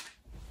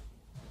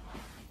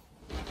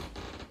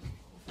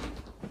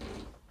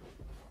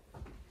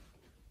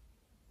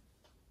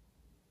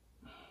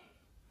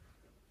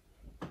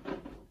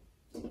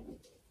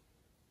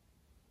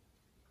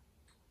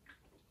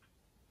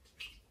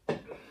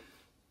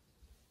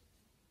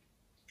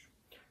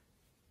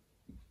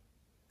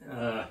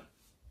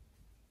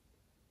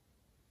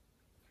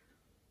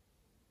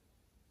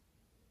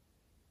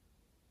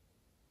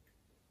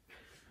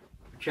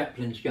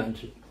 Chaplain's going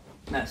to,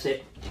 that's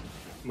it,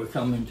 we're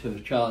coming to the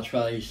charge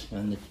phase,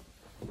 and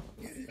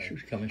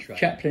the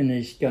chaplain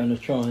is going to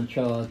try and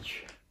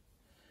charge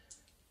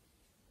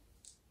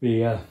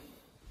the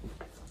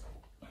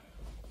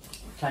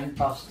tank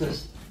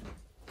busters.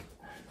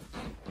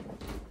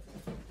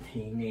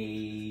 He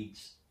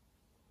needs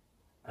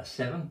a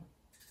 7.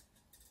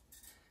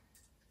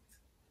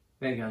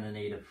 They're going to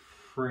need a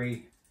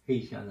 3.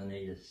 He's going to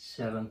need a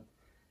 7.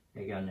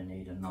 They're going to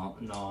need a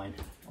 9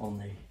 on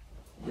the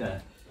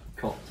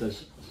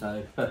copters.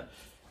 So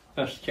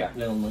first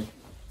chaplain on the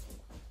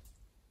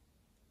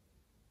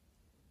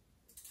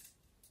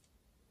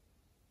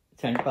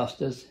tank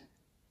busters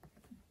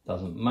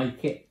doesn't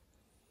make it.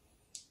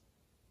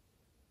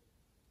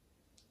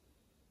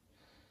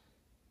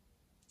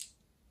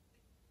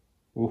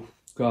 Wolf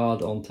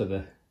guard onto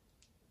the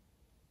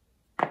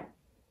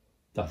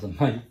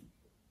doesn't make.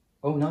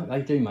 Oh no,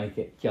 they do make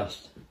it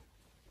just.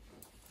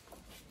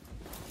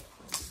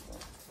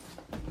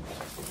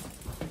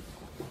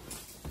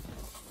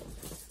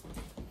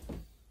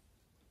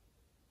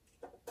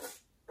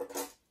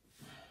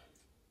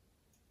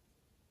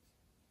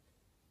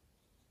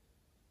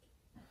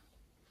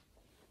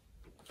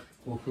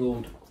 Wolf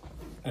Lord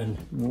and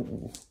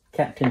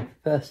Captain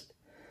first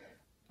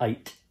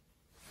 8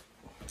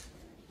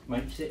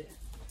 makes it.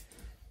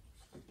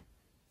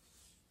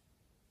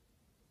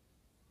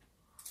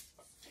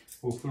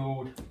 Wolf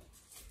Lord,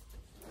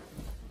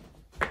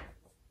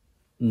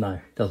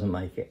 no, doesn't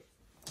make it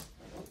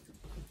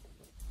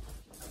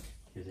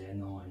because they're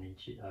 9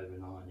 inches, over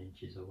 9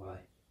 inches away.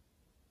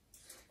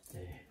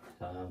 Yeah,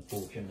 so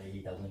unfortunately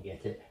he doesn't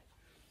get it.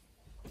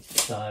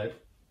 So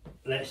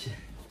let's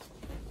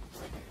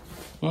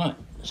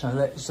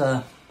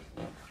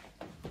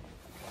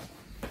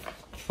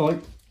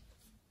fight.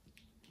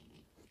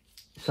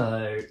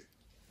 So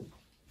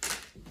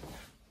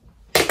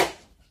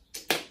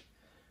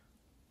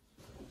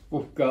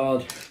Wolf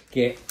Guard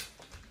get,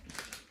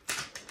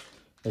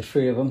 there's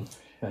 3 of them,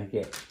 they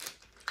get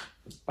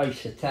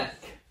base attack.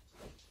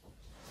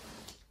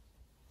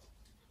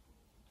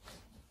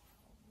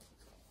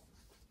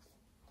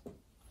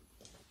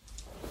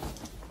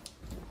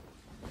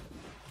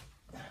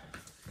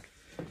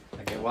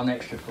 They get 1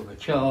 extra for the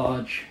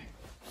charge.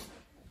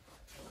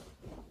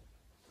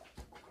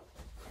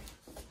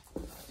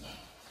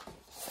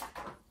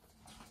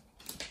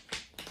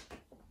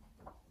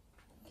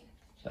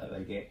 So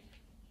they get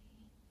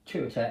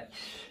 2 attacks.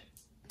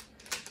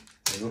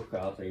 The Wolf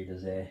Guard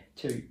leaders there,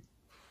 2,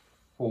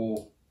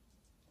 4,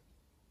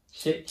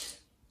 6,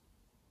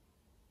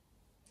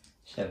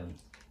 7,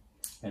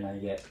 and they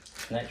get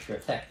an extra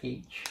attack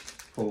each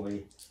for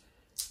the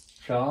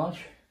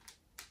charge.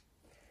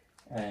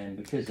 And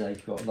because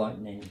they've got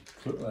lightning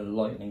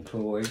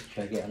claw each,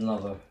 they get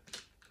another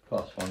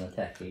 +1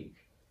 attack each.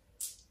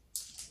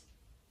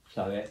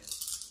 So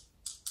it's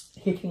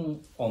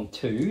hitting on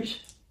 2s.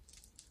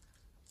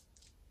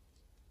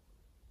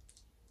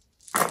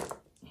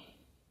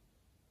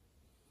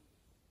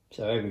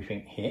 So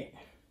everything hit.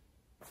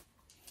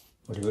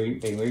 Would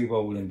have been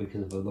re-rolling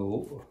because of the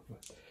law,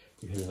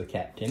 because of the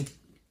captain.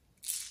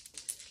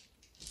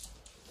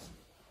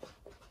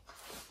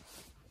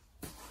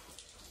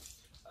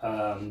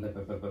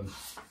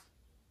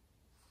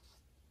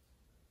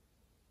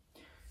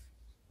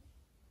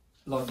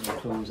 Lightning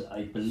claws,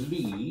 I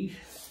believe.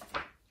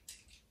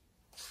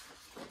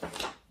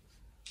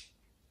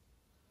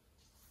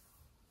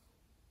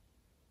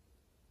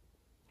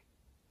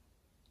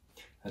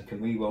 I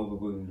can re-roll the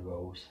wound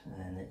rolls,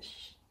 and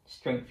it's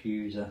strength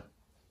user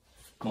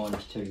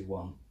 -2,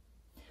 1.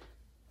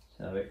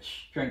 So it's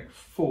strength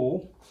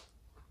 4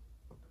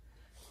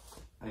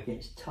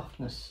 against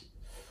toughness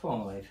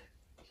 5.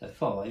 So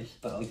 5s,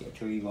 but I get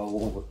to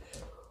re-roll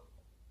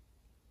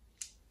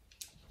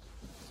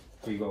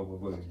the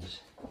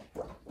wounds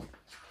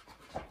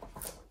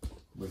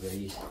with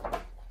these,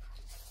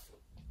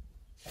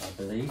 I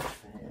believe,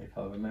 if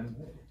I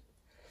remember it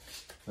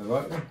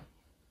rightly.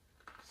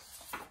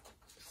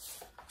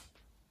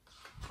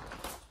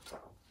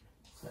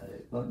 So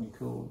lightning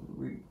claw,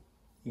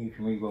 you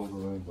can re-roll the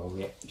wound roll,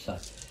 yeah. So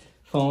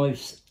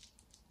 5s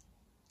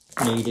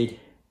needed,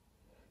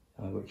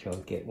 which I'll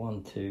get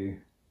 1,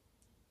 2,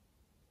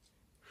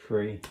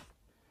 3,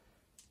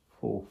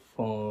 4,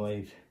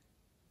 5,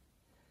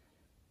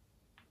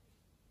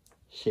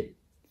 6,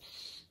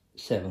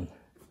 7.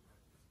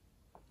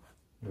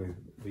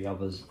 The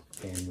others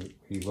being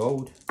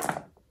re-rolled.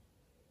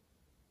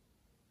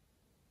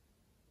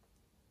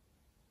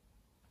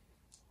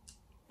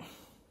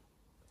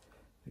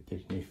 It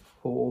gives me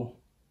 4,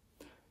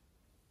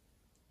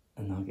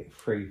 and I'll get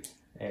 3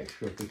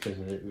 extra because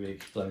of it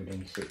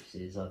re-exploding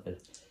 6s over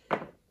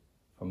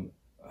from,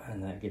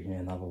 and that gives me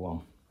another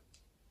 1.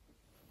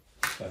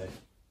 So,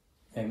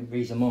 and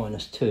these are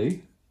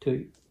 -2,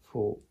 2,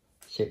 4,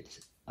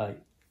 6,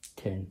 8,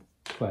 10,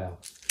 12.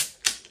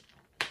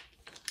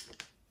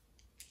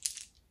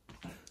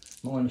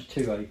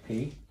 -2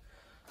 AP.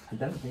 I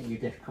don't think your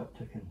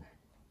Deathcopter can.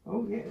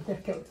 Oh yeah, the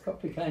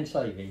Deathcopter can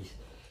save these.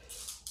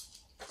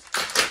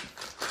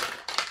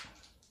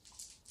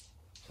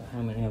 So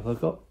how many have I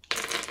got?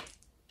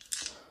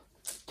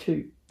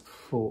 2,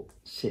 4,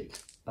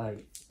 6,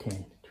 8,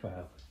 10,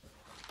 12.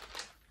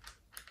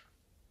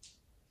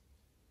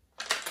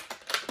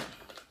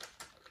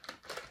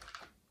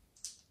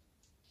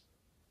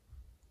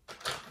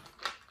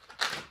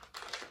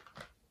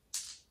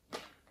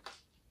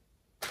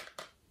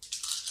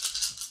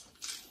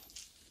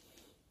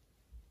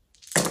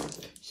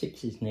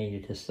 Six is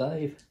needed to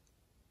save,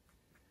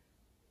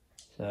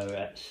 so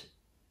that's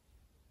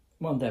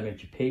 1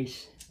 damage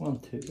apiece. 1,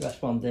 2.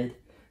 That's 1 dead.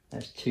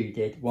 That's 2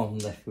 dead. 1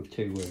 left with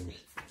 2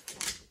 wounds.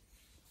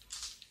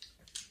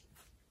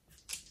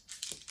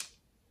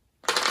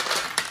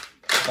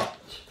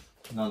 But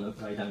none of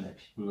they don't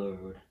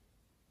explode.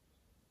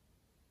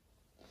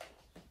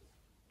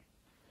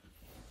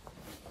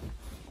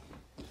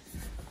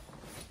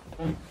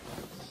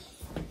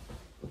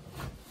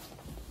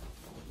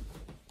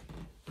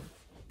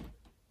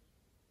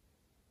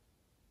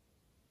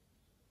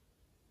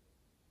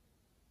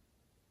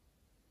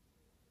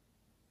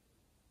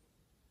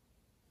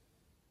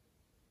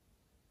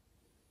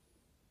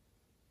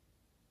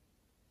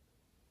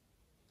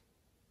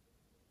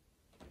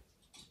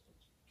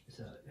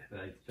 for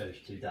those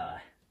to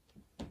die.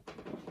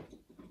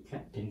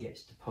 Captain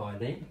gets to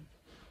pile in.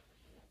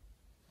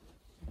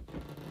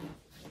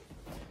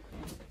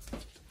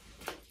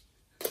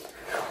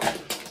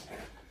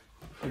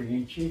 Three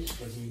inches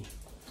for the...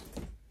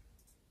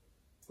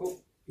 Oh,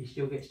 he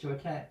still gets to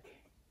attack.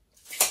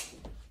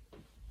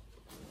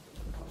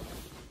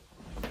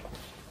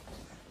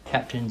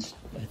 Captain's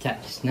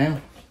attacks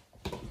now.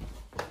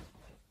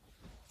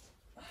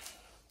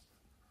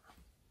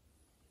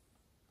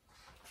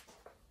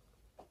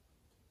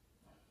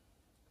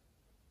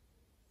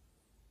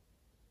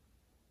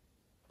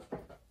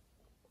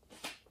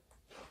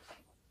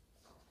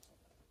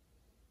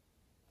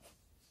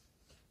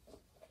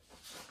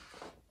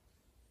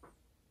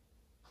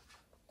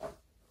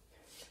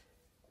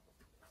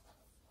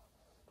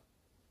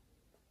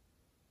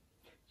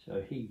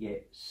 So he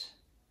gets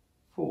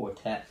 4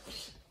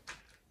 attacks,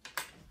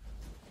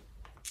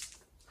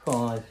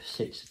 5,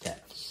 6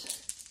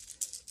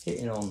 attacks,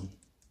 hitting on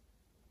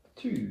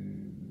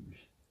 2s,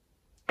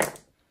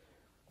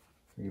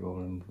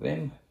 rerolling with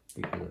him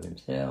because of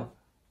himself,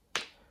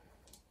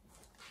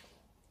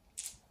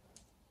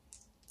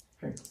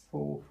 strength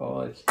 4,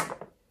 5,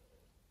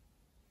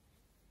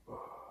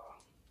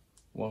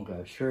 1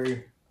 goes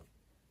through,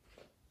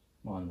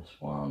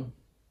 -1.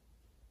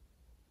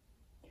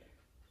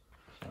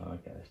 So I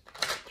get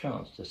a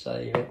chance to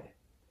save it,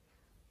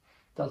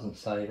 doesn't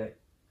save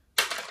it.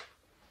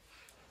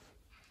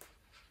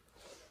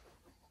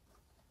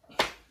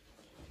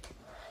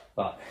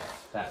 But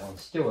that one's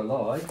still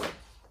alive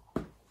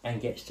and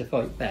gets to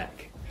fight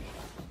back.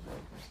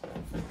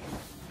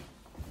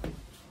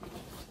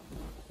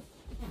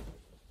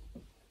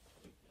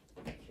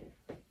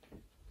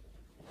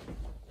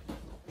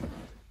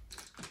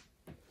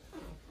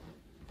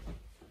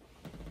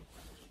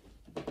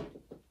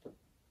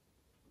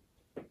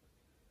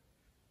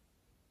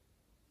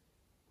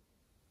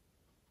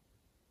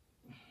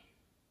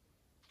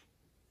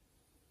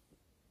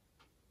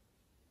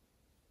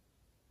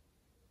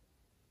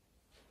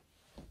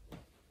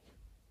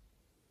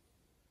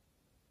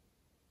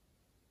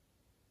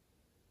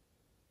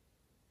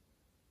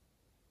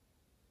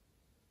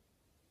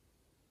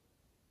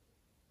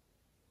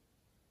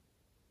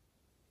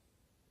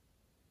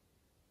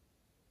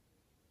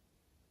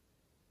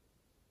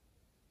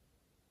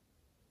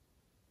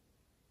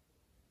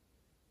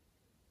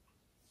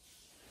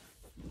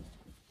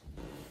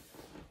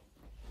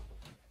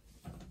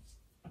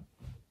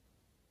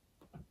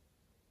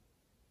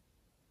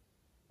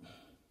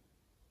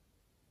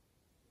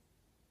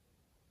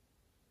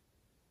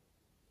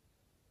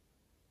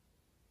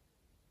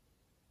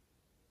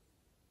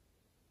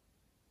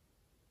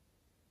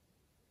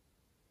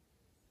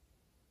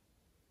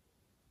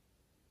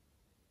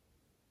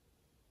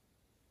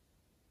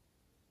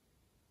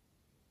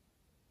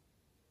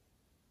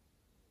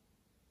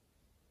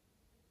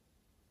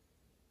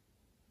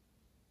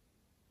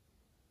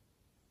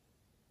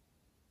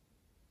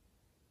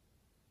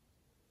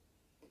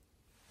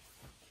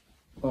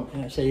 Well,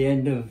 that's the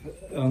end of,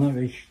 I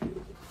know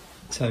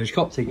so his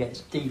copter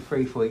gets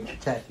D3 for each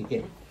attack. You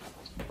get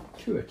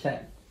 2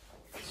 attacks,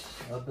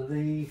 I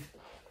believe.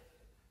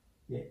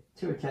 Yeah,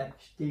 2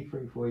 attacks,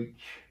 D3 for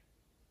each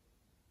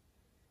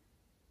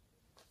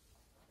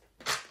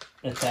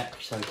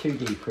attack, so 2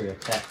 D3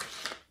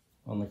 attacks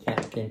on the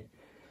captain.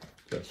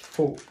 Gets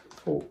 3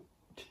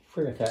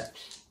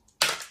 attacks.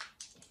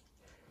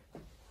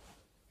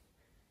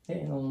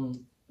 Hitting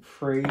on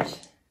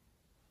 3s,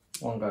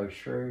 1 goes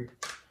through.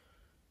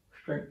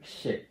 Strength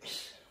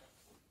 6.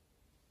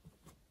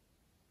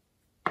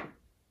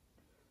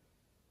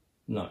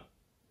 No.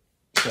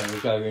 So we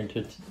go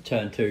into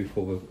turn 2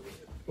 for the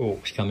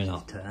orcs coming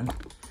up turn.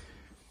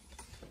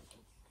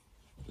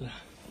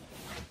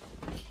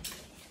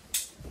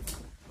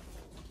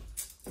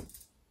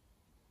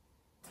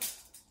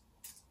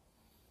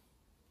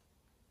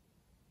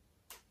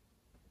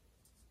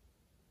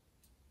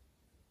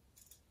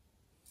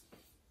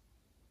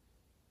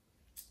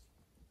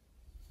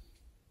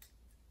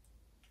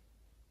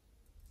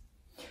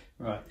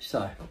 Right,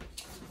 so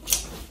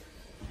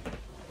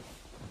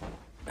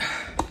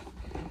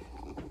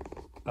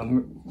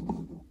I've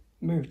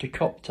moved the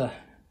copter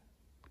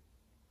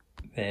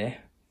there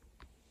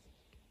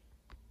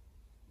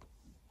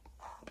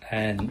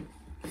and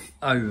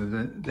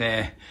over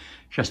there,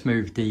 just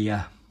moved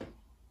the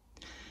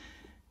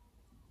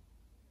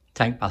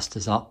tank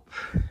busters up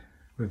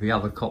with the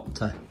other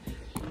copter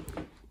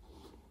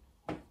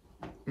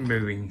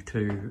moving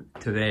to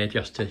there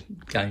just to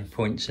gain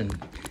points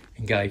and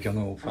engage on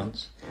all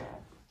fronts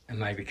and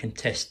maybe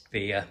contest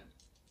the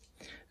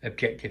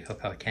objective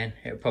if I can.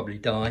 It'll probably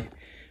die,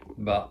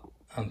 but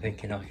I'm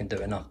thinking I can do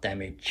enough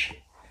damage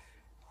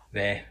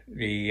there.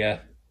 The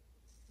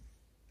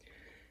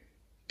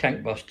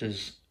tank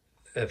busters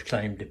have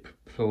claimed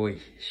deploy.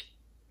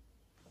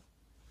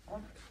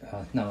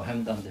 No, I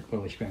haven't done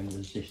deploy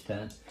scramblers this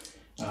turn.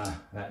 I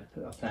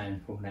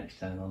plan for next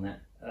turn on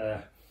that.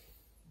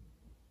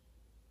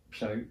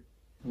 So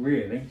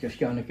really just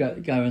going to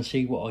go and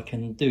see what I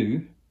can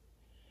do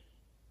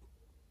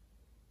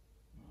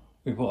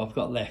with what I've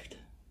got left.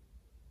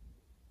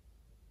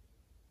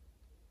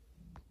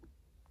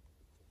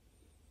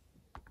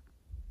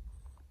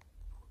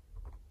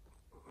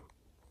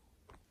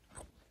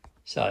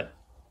 So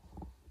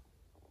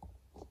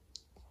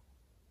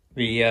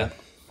the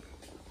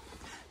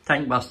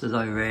tank busters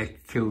over there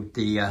killed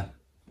the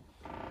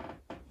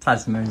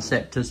plasma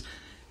interceptors.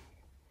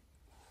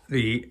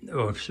 The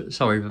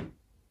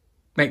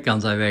mech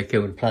guns over there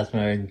killed the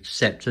plasma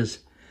interceptors.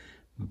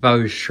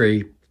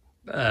 Bowstring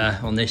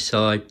on this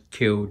side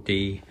killed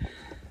the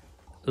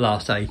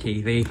last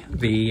ATV.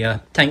 The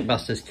tank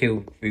busters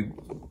killed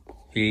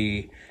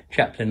the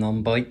chaplain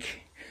on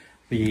bike.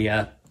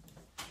 The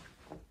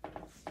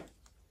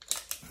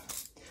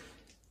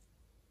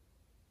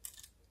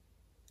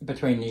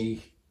between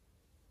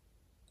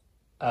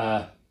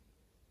the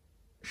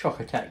shock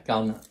attack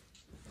gun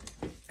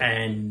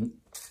and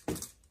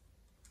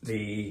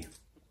the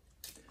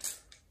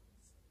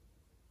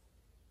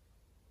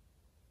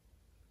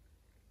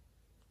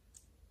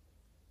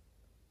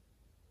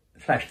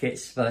flash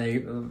kits,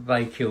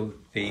 they killed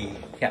the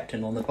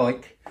captain on the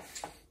bike.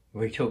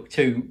 We took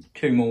two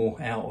more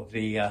out of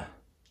the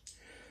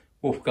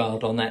wolf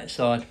guard on that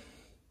side,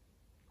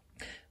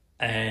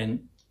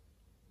 and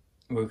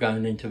we're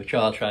going into a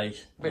charge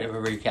phase. Bit of a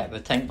recap: the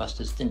tank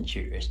busters didn't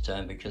shoot this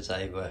turn because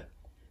they were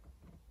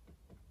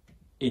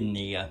in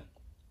the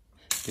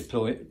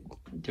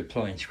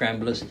deploying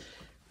scramblers.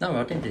 No,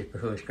 I didn't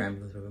deploy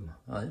scramblers with them.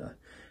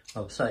 I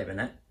was saving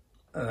that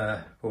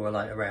for a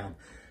later round.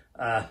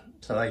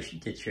 So they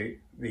did shoot.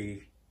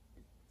 The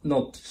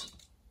knobs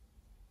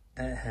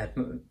had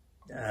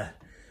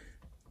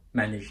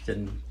managed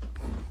a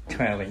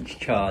 12-inch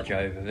charge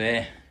over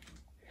there,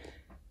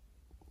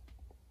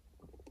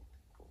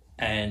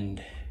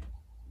 and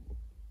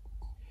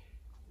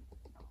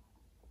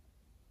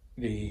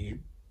the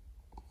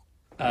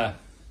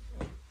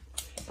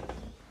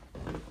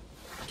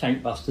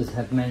tank busters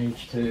have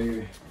managed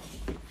to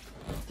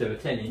do a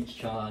 10-inch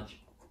charge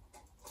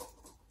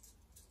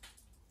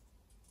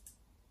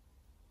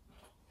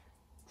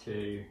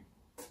to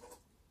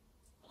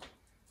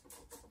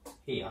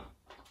here.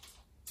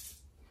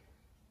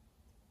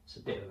 It's a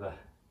bit of a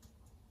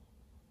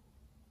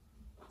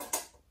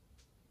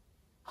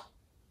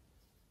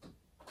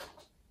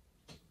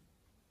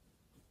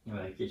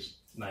anyway, just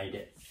made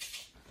it,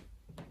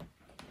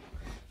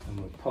 and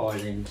with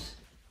pilings,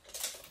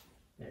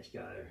 let's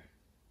go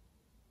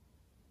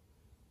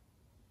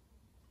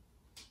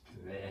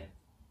there.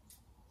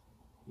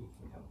 You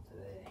can come to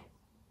there.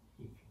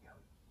 You can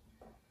come.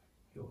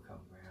 You'll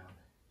come round.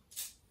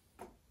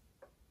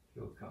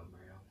 You'll come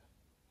round.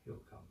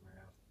 You'll come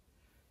round.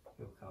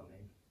 You'll come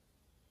in.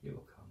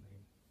 You'll come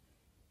in.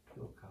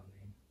 You'll come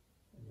in,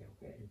 and you'll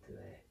get into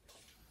there.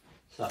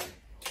 So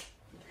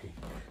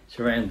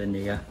surrounding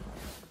the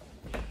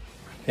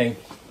thing,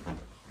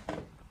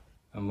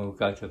 and we'll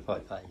go to a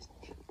fight phase.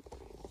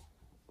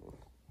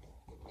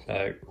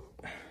 So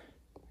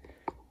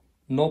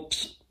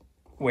knobs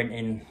went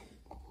in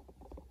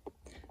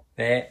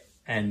there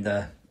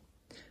and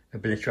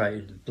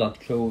obliterated the blood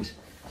claws.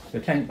 The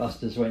tank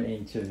busters went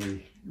into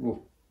the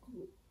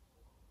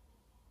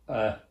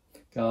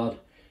guard,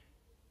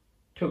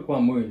 took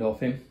one wound off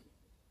him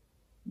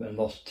and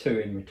lost 2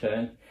 in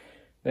return.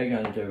 They're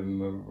going to do a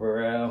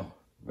morale.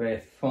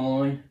 They're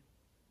fine.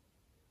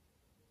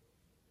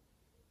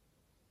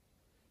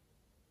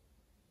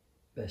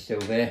 They're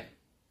still there,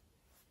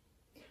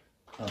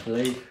 I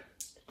believe.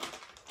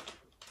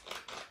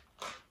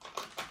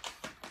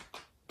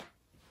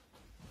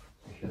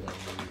 Because they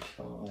lose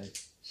 5,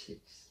 6,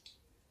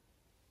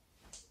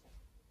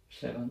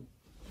 7.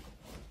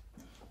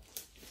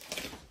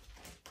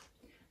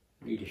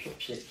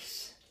 Leadership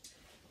 6.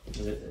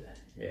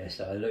 Yeah,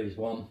 so I lose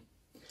 1.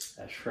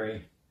 That's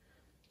 3.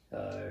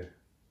 So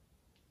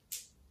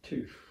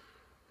 2,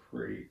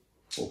 3,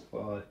 4,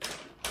 5,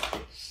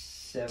 6,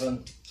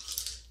 7.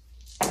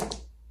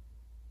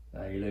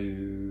 They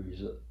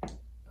lose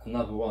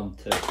another 1,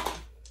 2.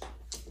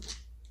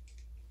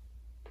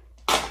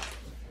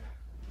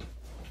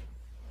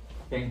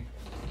 Thing.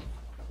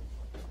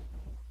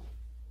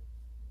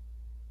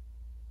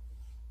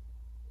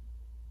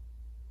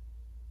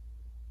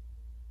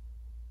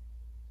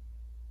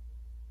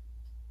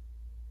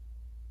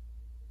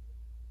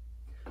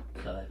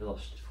 So they've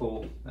lost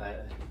 4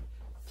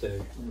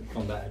 to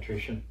combat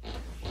attrition.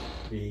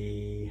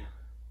 The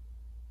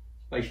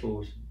Space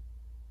Force.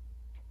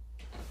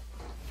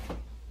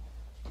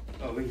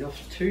 Oh, we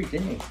lost 2,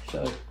 didn't he?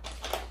 So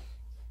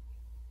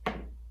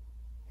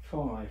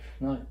 5,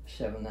 no,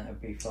 7. That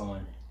would be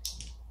fine.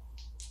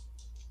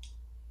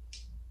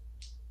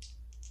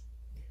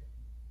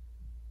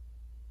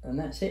 And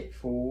that's it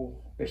for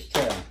this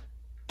turn.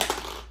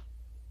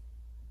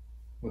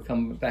 We'll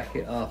come back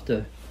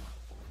after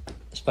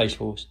Space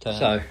Wolf's turn.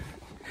 So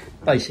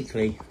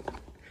basically,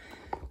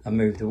 I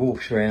moved the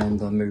wolves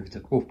around, I moved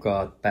the wolf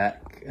guard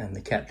back and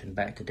the captain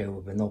back to deal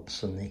with the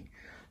knobs and the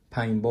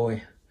pain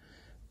boy.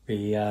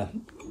 The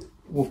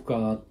wolf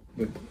guard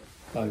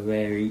over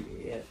there, he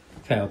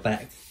fell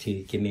back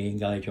to give me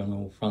engage on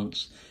all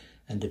fronts,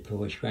 and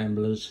deploy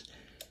scramblers.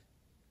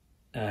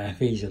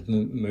 These have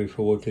moved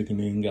forward, to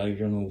me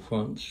engage on all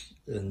fronts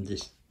and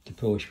just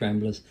deploy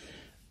scramblers,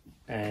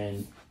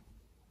 and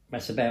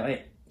that's about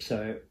it.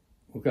 So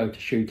we'll go to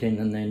shooting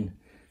and then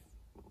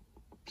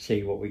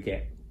see what we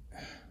get.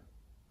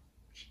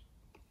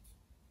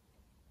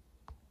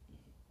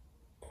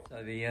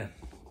 So the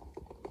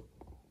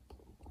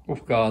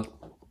Wolf Guard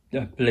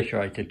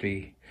obliterated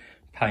the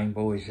Pain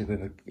Boys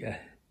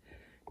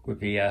with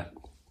the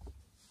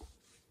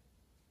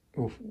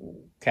Wolf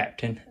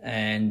Captain,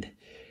 and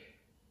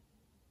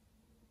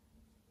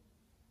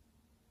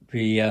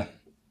the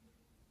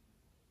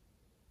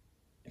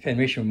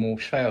Fenrisian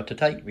Wolves failed to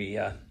take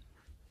the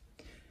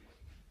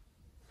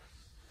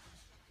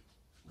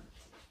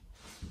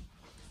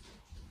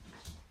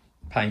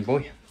Pain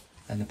Boy,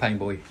 and the Pain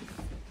Boy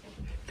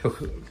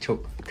took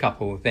a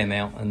couple of them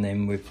out, and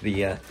then with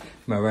the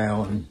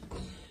morale and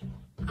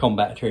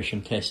combat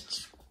attrition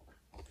tests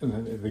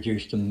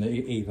reduced them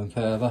even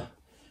further,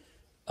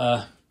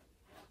 and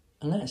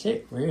that's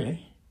it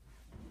really.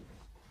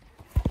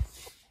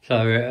 So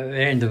at the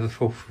end of the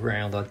 4th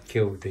round I'd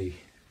killed the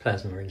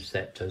plasma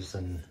interceptors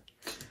and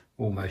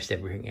almost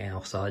everything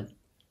else. I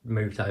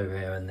moved over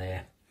here and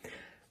there.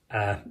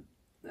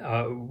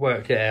 I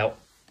worked it out,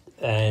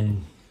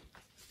 and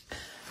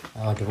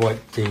I'd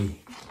wiped the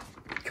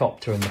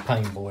copter and the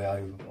Pain Boy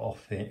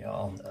off it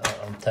on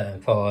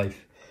turn 5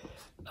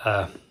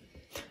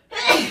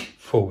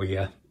 for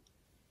the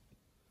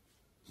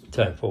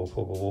turn 4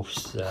 for the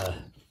Wolves,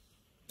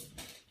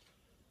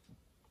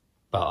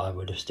 but I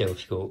would have still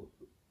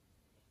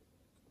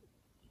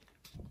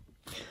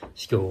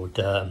scored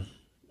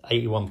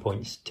 81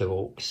 points to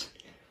Orks,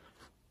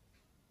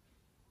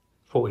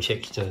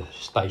 46 to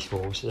Space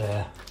Wolves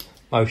there.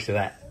 Most of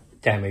that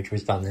damage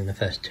was done in the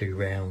first 2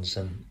 rounds,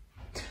 and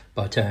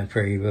by turn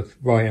 3 the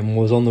writing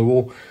was on the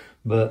wall,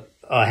 but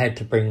I had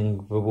to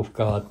bring the Wolf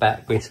Guard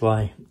back this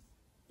way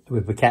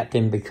with the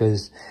captain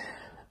because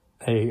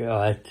I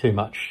had too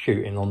much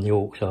shooting on the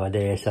Ork side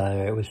there, so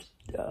it was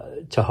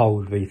to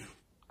hold the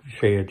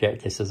 3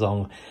 objectives as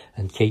long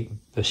and keep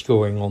the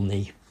scoring on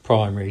the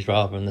primaries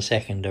rather than the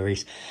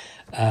secondaries,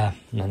 and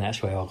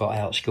that's where I got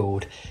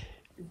outscored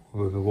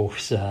with the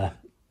Wolves. I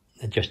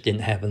just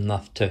didn't have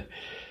enough to.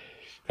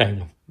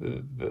 I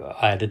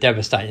had a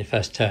devastating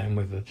first turn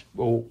with the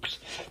Orks,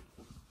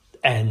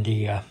 and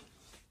the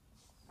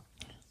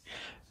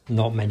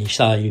not many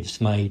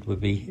saves made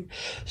with the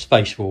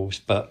Space Wolves,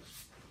 but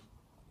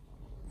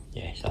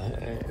yeah, so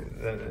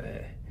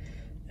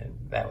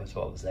that was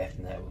what was left,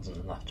 and that wasn't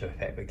enough to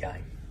affect the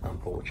game,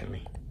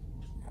 unfortunately.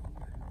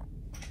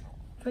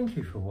 Thank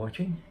you for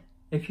watching.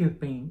 If you've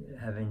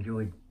have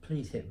enjoyed,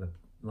 please hit the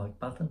like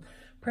button,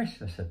 press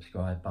the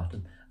subscribe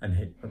button, and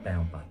hit the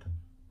bell button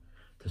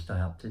to stay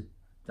up to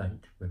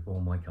date with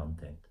all my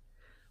content.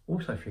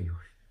 Also feel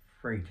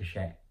free to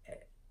share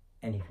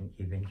anything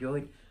you've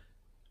enjoyed.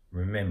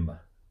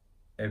 Remember,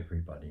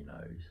 everybody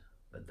knows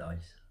the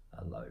dice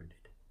are loaded.